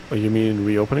 Oh, you mean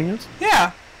reopening it?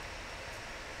 Yeah.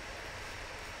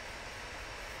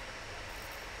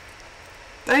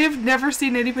 I have never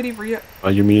seen anybody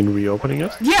You mean reopening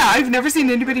it? Yeah, I've never seen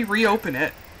anybody reopen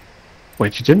it.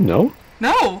 Wait, you didn't know?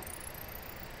 No.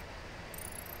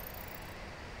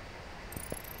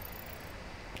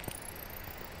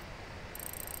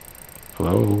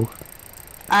 Hello?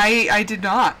 I did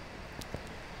not.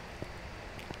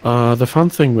 The fun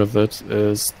thing with it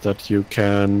is that you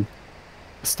can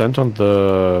stand on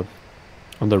the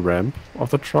ramp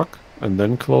of the truck and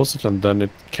then close it, and then it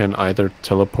can either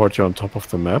teleport you on top of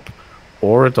the map,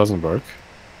 or it doesn't work.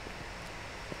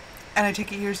 And I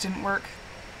take it yours didn't work.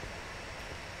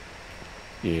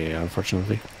 Yeah,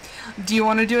 unfortunately. Do you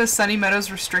want to do a Sunny Meadows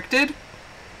restricted?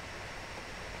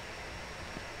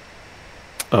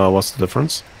 What's the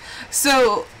difference?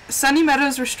 So, Sunny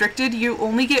Meadows restricted, you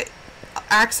only get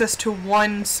access to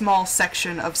one small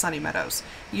section of Sunny Meadows.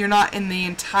 You're not in the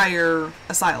entire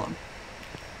asylum.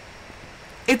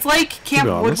 It's like Camp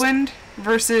Woodwind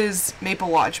versus Maple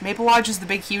Lodge. Maple Lodge is the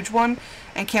big, huge one,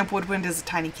 and Camp Woodwind is a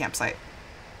tiny campsite.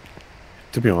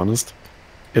 To be honest,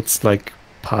 it's like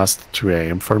past 2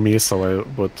 a.m. for me, so I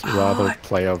would rather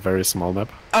play a very small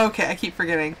map. Okay, I keep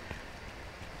forgetting.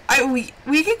 We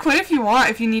can quit if you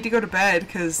want, if you need to go to bed,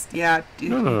 because, yeah...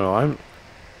 No, I'm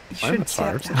tired.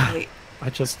 tired. I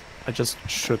just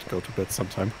should go to bed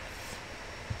sometime.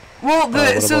 Well,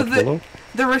 Willow?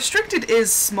 the restricted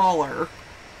is smaller,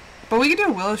 but we can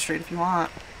do a Willow Street if you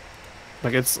want.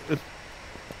 Like if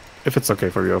it's okay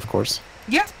for you, of course.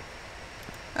 Yeah.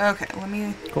 Okay, let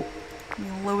me Cool.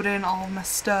 load in all of my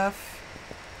stuff.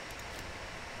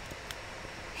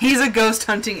 He's a ghost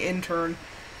hunting intern.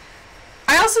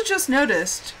 I also just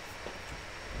noticed.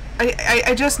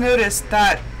 I just noticed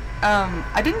that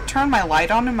I didn't turn my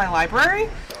light on in my library,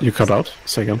 You cut out.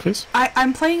 Say again, please.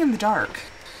 I'm playing in the dark.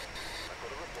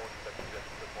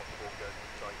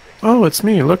 Oh, it's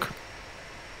me. Look.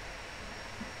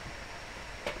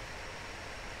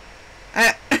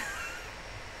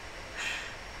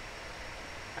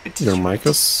 Your mic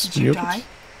is Did you muted. die?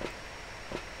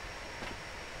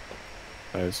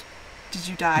 Guys. Did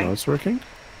you die? Now it's working.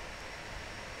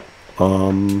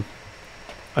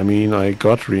 I mean, I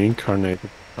got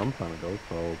reincarnated some time ago,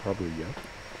 so probably yeah.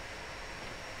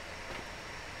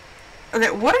 Okay,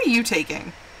 what are you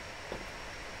taking?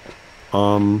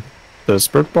 The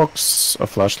spirit box, a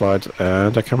flashlight,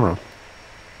 and a camera.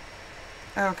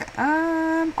 Okay,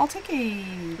 I'll take a...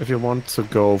 If you want to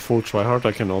go full tryhard,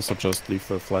 I can also just leave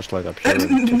the flashlight up here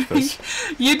and take this.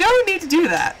 You don't need to do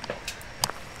that.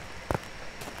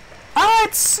 Ah,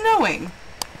 it's snowing.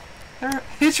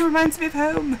 It reminds me of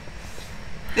home.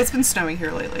 It's been snowing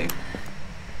here lately.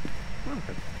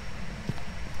 Okay.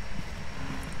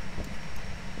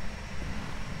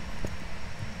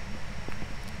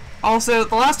 Also,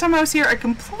 the last time I was here, I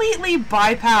completely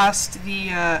bypassed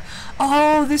the,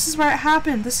 oh, this is where it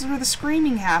happened. This is where the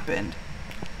screaming happened.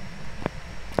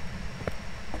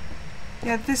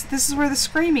 Yeah, this is where the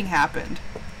screaming happened.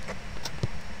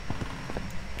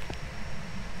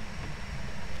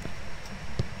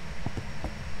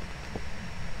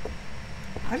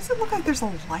 Why does it look like there's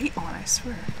a light on, I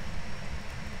swear?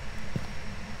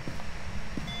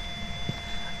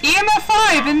 EMF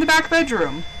 5 in the back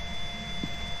bedroom.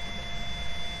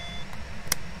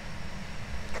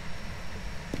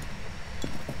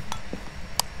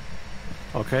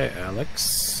 Okay,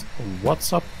 Alex.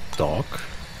 What's up, dog?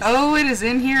 Oh, it is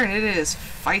in here and it is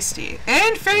feisty.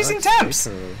 And freezing Alex temps!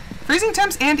 Baker. Freezing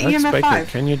temps and Alex EMF Baker, 5.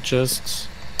 can you just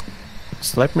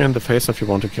slap me in the face if you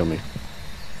want to kill me?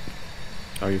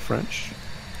 Are you French?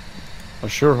 I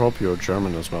sure hope you're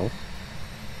German as well.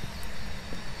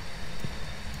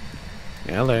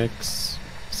 Alex,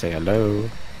 say hello. Do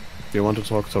you want to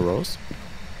talk to Rose?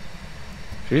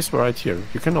 She's right here.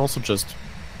 You can also just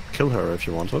kill her if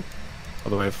you want to. By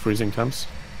the way, freezing temps.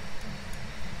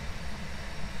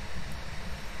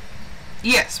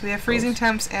 Yes, we have freezing Rose.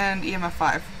 temps and EMF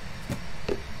 5.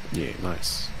 Yeah,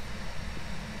 nice.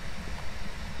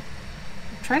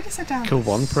 I'm trying to sit down. Kill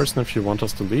one person if you want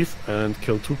us to leave, and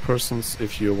kill 2 persons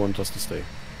if you want us to stay.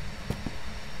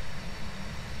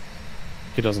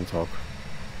 He doesn't talk.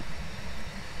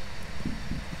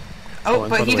 Oh, and but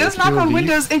by the he way, does if knock you on leave-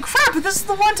 windows. And crap, this is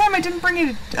the one time I didn't bring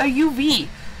a UV.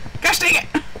 Gosh dang it!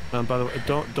 And by the way,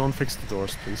 don't fix the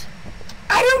doors, please.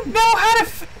 I don't know how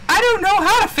to. I don't know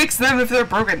how to fix them if they're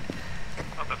broken.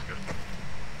 Oh, that's good.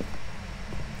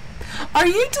 Are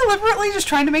you deliberately just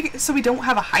trying to make it so we don't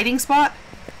have a hiding spot?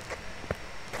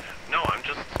 No, I'm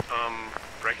just,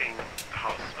 breaking the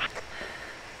house.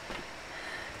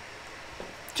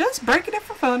 Just breaking it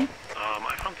for fun.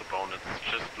 I found the bone. It's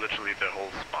just literally the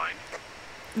whole spine.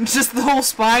 Just the whole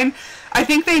spine. I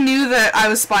think they knew that I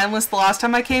was spineless the last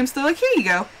time I came, so they're like, here you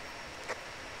go.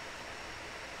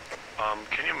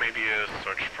 Can you maybe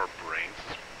search for brains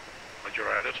when you're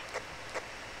at it?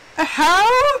 How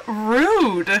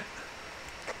rude.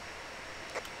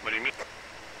 What do you mean?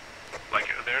 Like,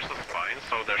 there's a spine,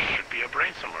 so there should be a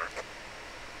brain somewhere.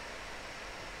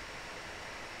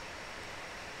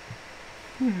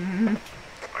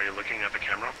 Are you looking at the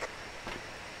camera?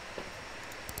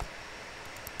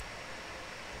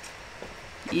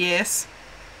 Yes.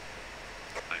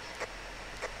 Nice.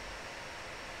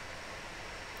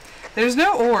 There's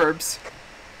no orbs.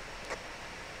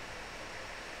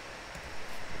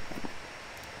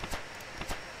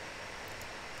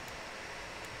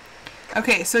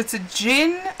 Okay, so it's a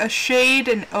Jinn, a Shade,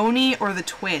 an Oni, or the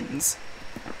twins.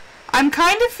 I'm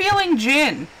kind of feeling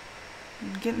Jinn.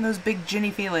 I'm getting those big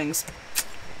Jinny feelings.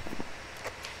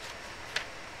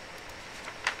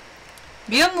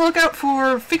 Be on the lookout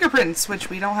for fingerprints, which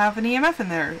we don't have an EMF in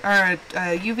there, or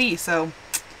a UV, so...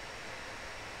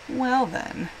 Well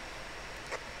then.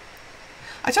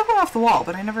 I took one off the wall,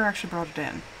 but I never actually brought it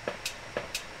in.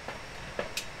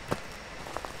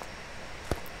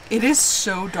 It is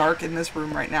so dark in this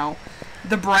room right now.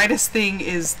 The brightest thing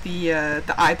is the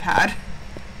iPad.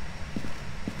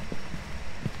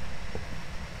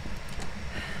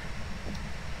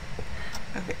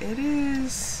 Okay, it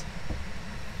is...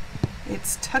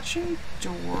 It's touching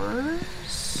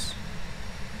doors.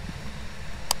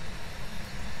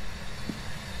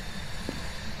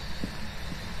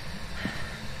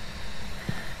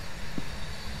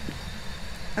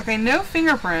 Okay, no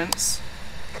fingerprints.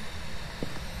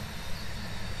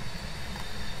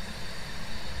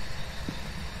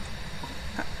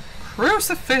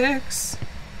 Crucifix!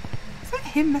 Is that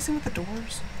him messing with the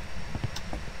doors?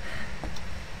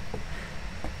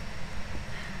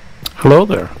 Hello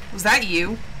there. Was that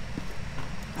you?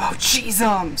 Oh,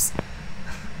 jeezums.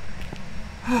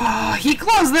 Oh, he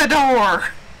closed the door!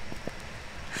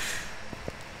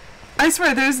 I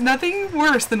swear, there's nothing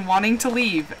worse than wanting to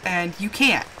leave, and you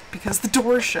can't, because the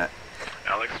door's shut.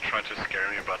 Alex tried to scare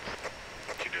me, but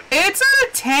he didn't. It's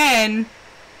a 10!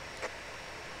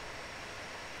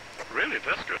 Really?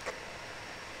 That's good.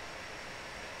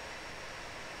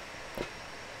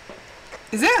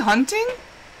 Is it hunting?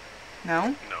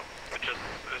 No? No. It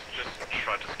just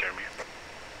tried to scare me.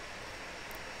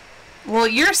 Well,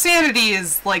 your sanity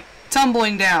is, like,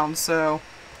 tumbling down, so...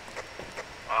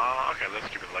 Okay, let's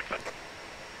keep it like that.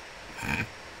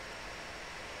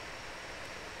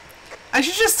 I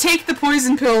should just take the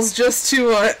poison pills just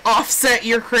to, offset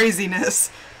your craziness.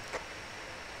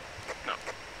 No.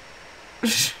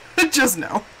 Just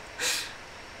no.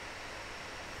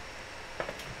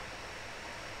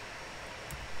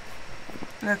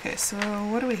 Okay, so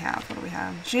what do we have? What do we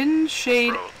have? Gin,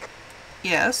 shade... Bro,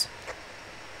 Yes.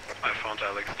 I found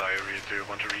Alex's diary. Do you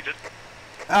want to read it?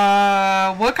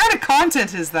 What kind of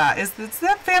content is that? Is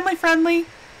that family friendly?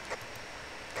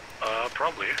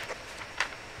 Probably.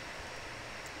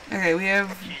 Okay, we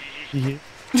have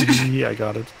Yeah, I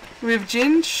got it. we have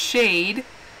Jin, Shade.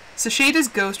 So Shade is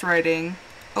ghostwriting.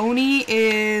 Oni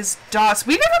is dots.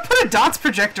 We never put a dots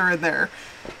projector in there.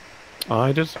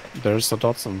 I did. There's the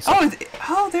dots and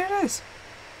Oh, there it is.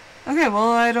 Okay,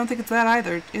 well I don't think it's that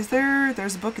either. Is there?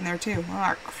 There's a book in there too.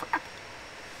 Ah, crap.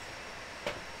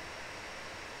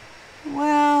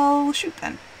 Well, shoot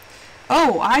then.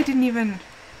 Oh, I didn't even...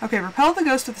 Okay, repel the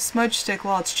ghost with a smudge stick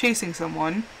while it's chasing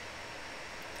someone.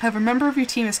 Have a member of your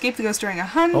team escape the ghost during a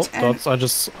hunt. Oh, and... dots. I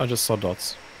just saw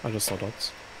dots. Well,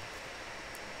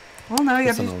 now you have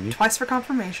It's to an do Oni. twice for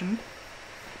confirmation.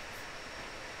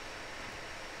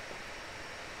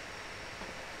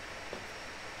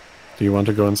 Do you want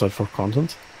to go inside for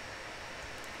content?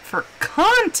 For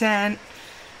content?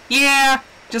 Yeah.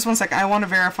 Just one second. I want to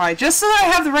verify. Just so that I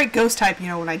have the right ghost type, you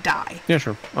know, when I die. Yeah,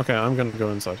 sure. Okay, I'm gonna go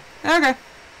inside. Okay.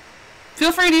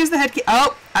 Feel free to use the head key.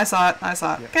 Oh, I saw it.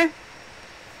 Yeah. Okay.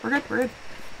 We're good.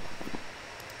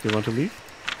 Do you want to leave?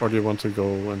 Or do you want to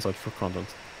go inside for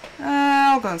content?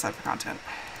 I'll go inside for content.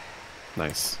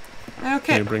 Nice. Okay.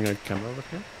 Can you bring a camera over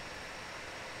here?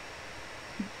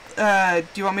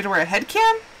 Do you want me to wear a head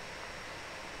cam?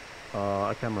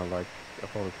 A camera, like a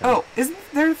photo camera. Oh, isn't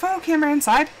there a photo camera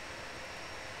inside?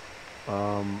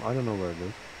 I don't know where it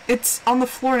is. It's on the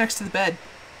floor next to the bed.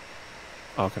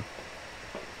 Oh, okay.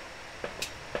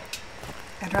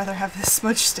 I'd rather have this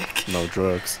smudge stick. No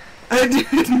drugs. No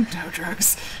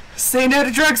drugs. Say no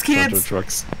to drugs, Don't kids! do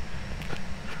drugs.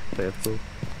 They have to.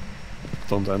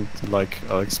 Don't end like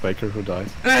Alexmeister who died.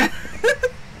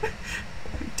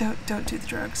 Don't do the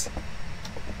drugs.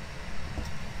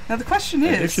 Now the question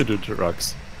And is... if you do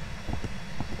drugs,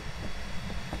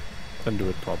 then do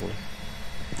it properly.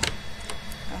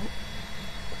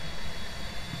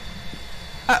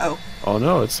 Uh-oh. Oh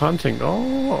no, it's hunting.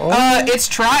 Oh. It's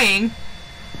trying.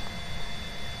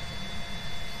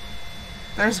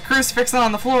 There's a crucifix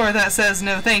on the floor that says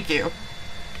no thank you.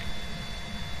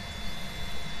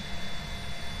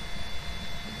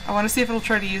 I want to see if it'll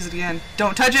try to use it again.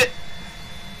 Don't touch it!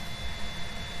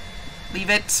 Leave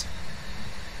it.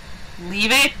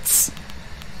 Leave it!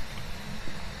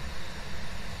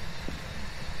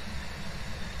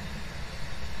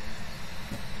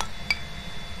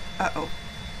 Uh-oh.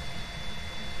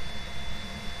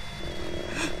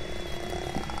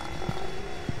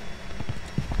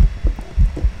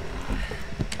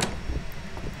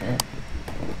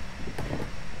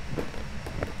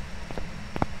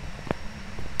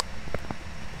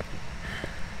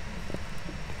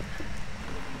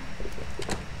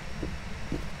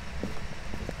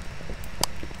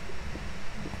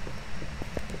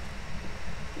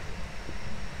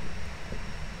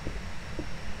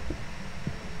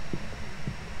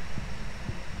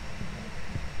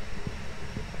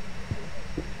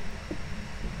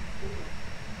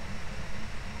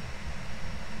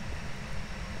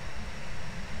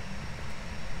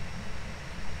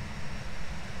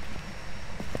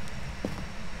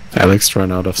 Alex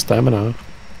ran out of stamina.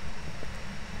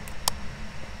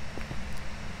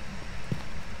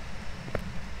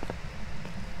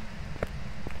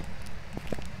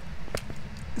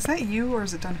 Is that you or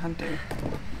is it done hunting?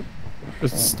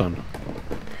 It's done.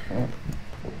 Oh,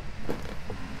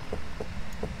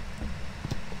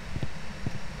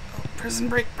 prison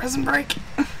break, prison break!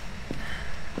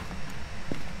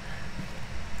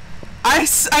 I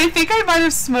think I might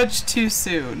have smudged too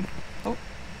soon. Oh.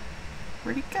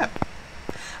 Where'd he go?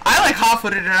 I like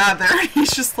hot-footed it out there.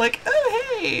 He's just like,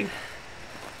 oh, hey!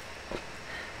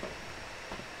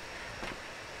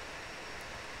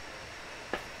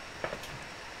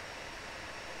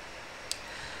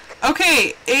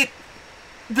 Okay,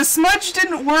 the smudge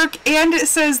didn't work, and it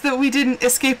says that we didn't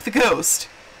escape the ghost.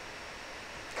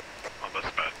 Oh,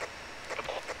 that's bad.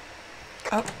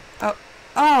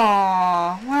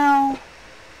 Oh, well,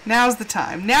 now's the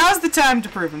time. Now's the time to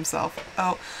prove himself.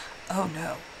 Oh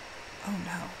no. Oh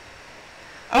no.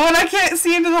 Oh, and I can't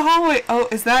see into the hallway. Oh,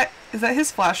 is that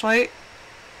his flashlight?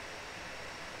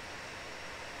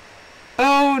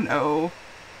 Oh no.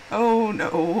 Oh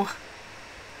no.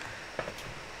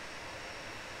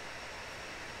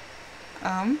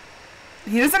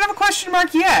 He doesn't have a question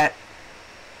mark yet.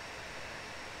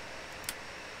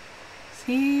 Is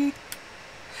he...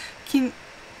 Can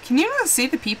you not see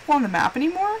the people on the map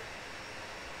anymore?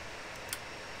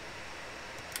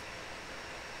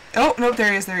 Oh, no,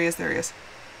 there he is, there he is, there he is.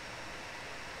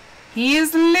 He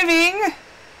is living!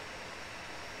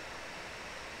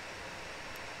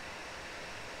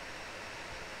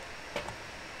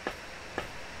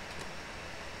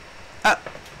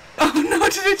 Oh no,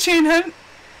 did it chain hunt?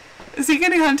 Is he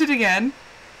getting hunted again?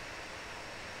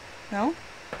 No?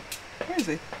 Where is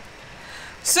he?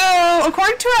 So,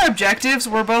 according to our objectives,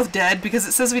 we're both dead because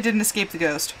it says we didn't escape the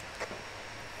ghost.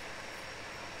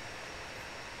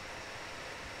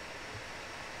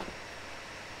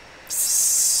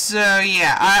 So,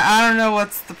 yeah, I don't know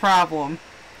what's the problem.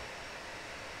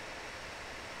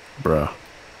 Bruh.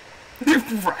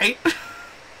 Right?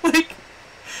 Like...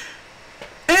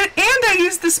 And I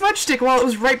used the smudge stick while it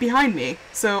was right behind me,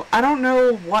 so I don't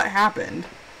know what happened.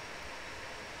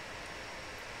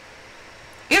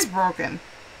 It's broken.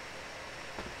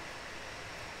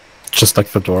 Just like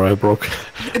the door I broke.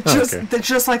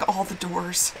 Just like all the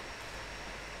doors.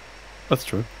 That's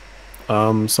true.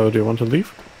 So do you want to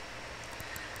leave?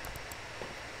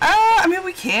 I mean,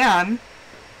 we can.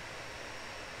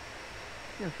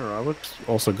 Yeah, sure. I would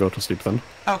also go to sleep then.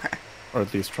 Okay. Or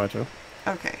at least try to.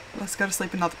 Okay, let's go to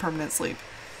sleep and not the permanent sleep.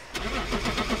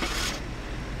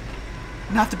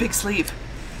 Not the big sleep.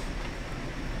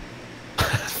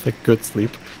 The good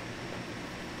sleep.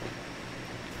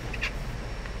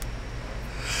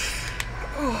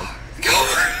 Oh.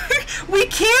 We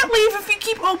can't leave if you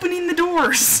keep opening the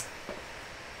doors.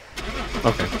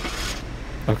 Okay.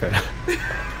 Okay.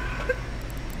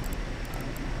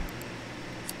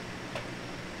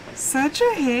 Such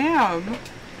a ham.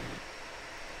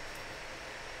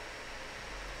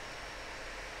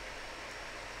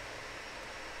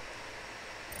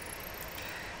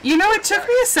 You know, it took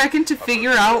me a second to figure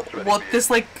out what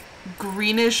this, like,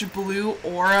 greenish blue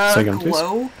aura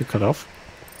glow... You cut off?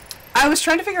 I was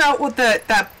trying to figure out what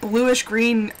that bluish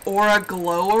green aura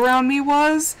glow around me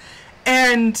was,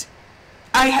 and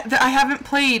I haven't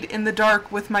played in the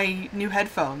dark with my new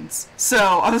headphones. So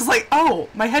I was like, oh,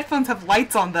 my headphones have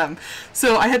lights on them.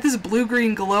 So I had this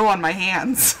blue-green glow on my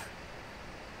hands.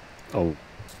 Oh.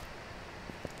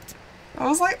 I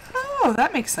was like, oh,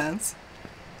 that makes sense.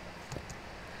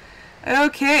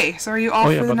 Okay, so are you all for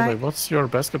the night? Oh yeah, by the way, what's your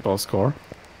basketball score?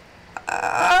 We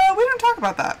don't talk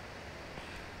about that.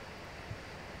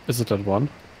 Is it at 1?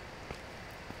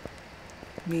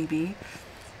 Maybe.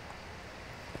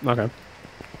 Okay.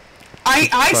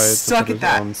 I suck at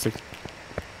that.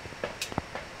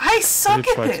 I suck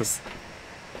at this.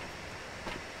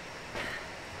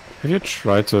 Have you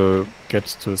tried to get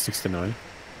to 69?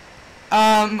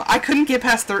 I couldn't get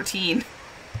past 13.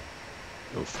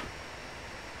 Oof.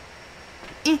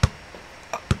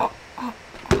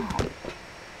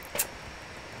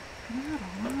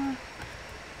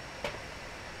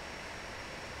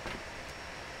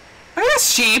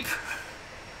 That's cheap.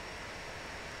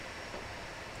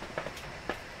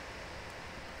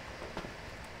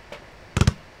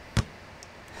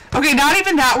 Okay, not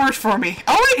even that worked for me.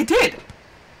 Oh wait, it did.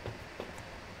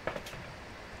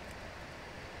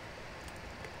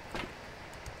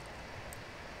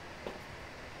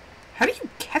 How do you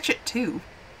catch it too?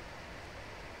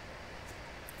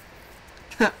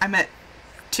 I'm at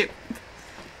 2.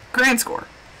 Grand score.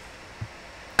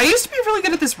 I used to be really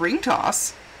good at this ring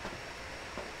toss.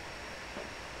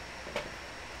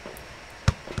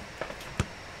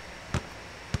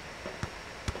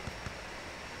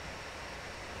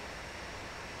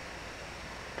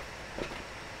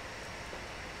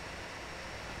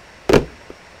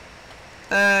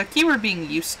 Keyword being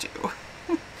used to.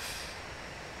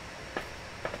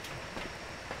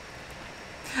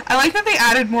 I like that they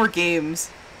added more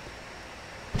games.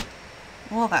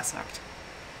 Well, that sucked.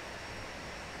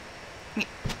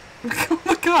 Oh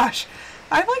my gosh.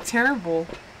 I'm like terrible.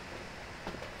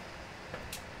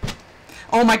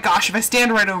 Oh my gosh, if I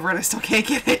stand right over it, I still can't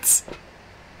get it.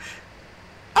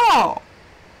 Oh.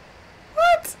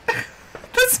 What?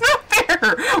 That's not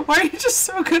fair. Why are you just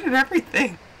so good at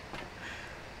everything?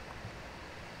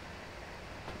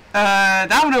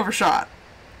 That one overshot.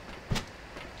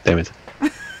 Damn it.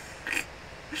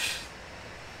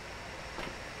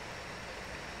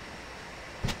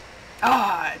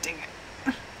 Ah, dang it.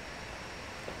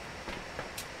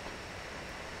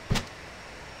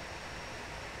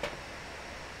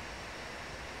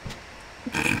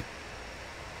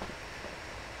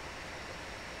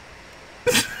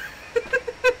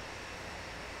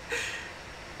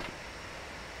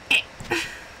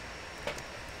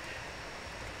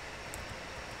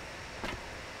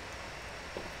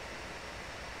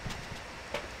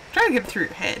 Try to get it through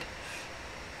your head.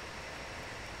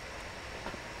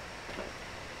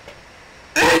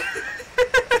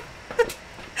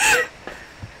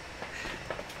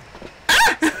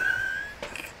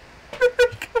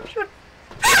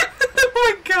 Oh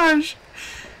my gosh.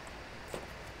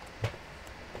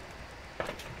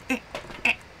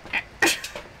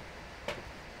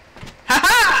 Ha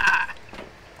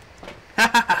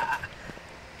ha!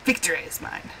 Victory is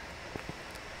mine.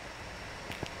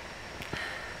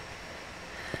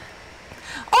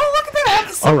 Oh, look at that! I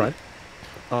have the Alright.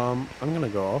 I'm gonna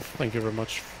go off. Thank you very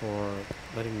much for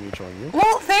letting me join you.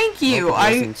 Well, thank you.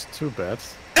 Hope it wasn't too bad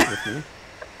with me.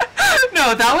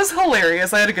 No, that was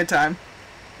hilarious. I had a good time.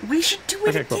 We should do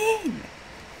it Okay, cool. again.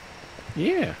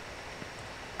 Yeah.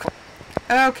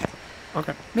 Okay.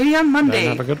 Okay. Maybe on Monday.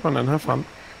 Then have a good one and have fun.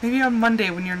 Maybe on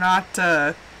Monday when you're not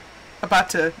about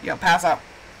to, pass out.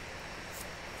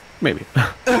 Maybe.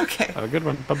 Okay. Have a good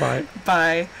one. Bye-bye.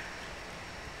 Bye.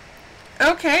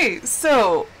 Okay,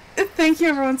 so thank you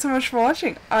everyone so much for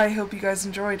watching. I hope you guys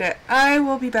enjoyed it. I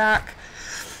will be back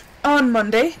on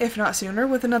Monday, if not sooner,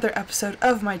 with another episode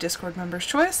of my Discord Members'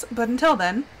 Choice. But until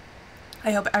then,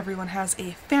 I hope everyone has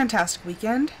a fantastic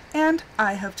weekend, and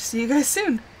I hope to see you guys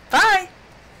soon. Bye!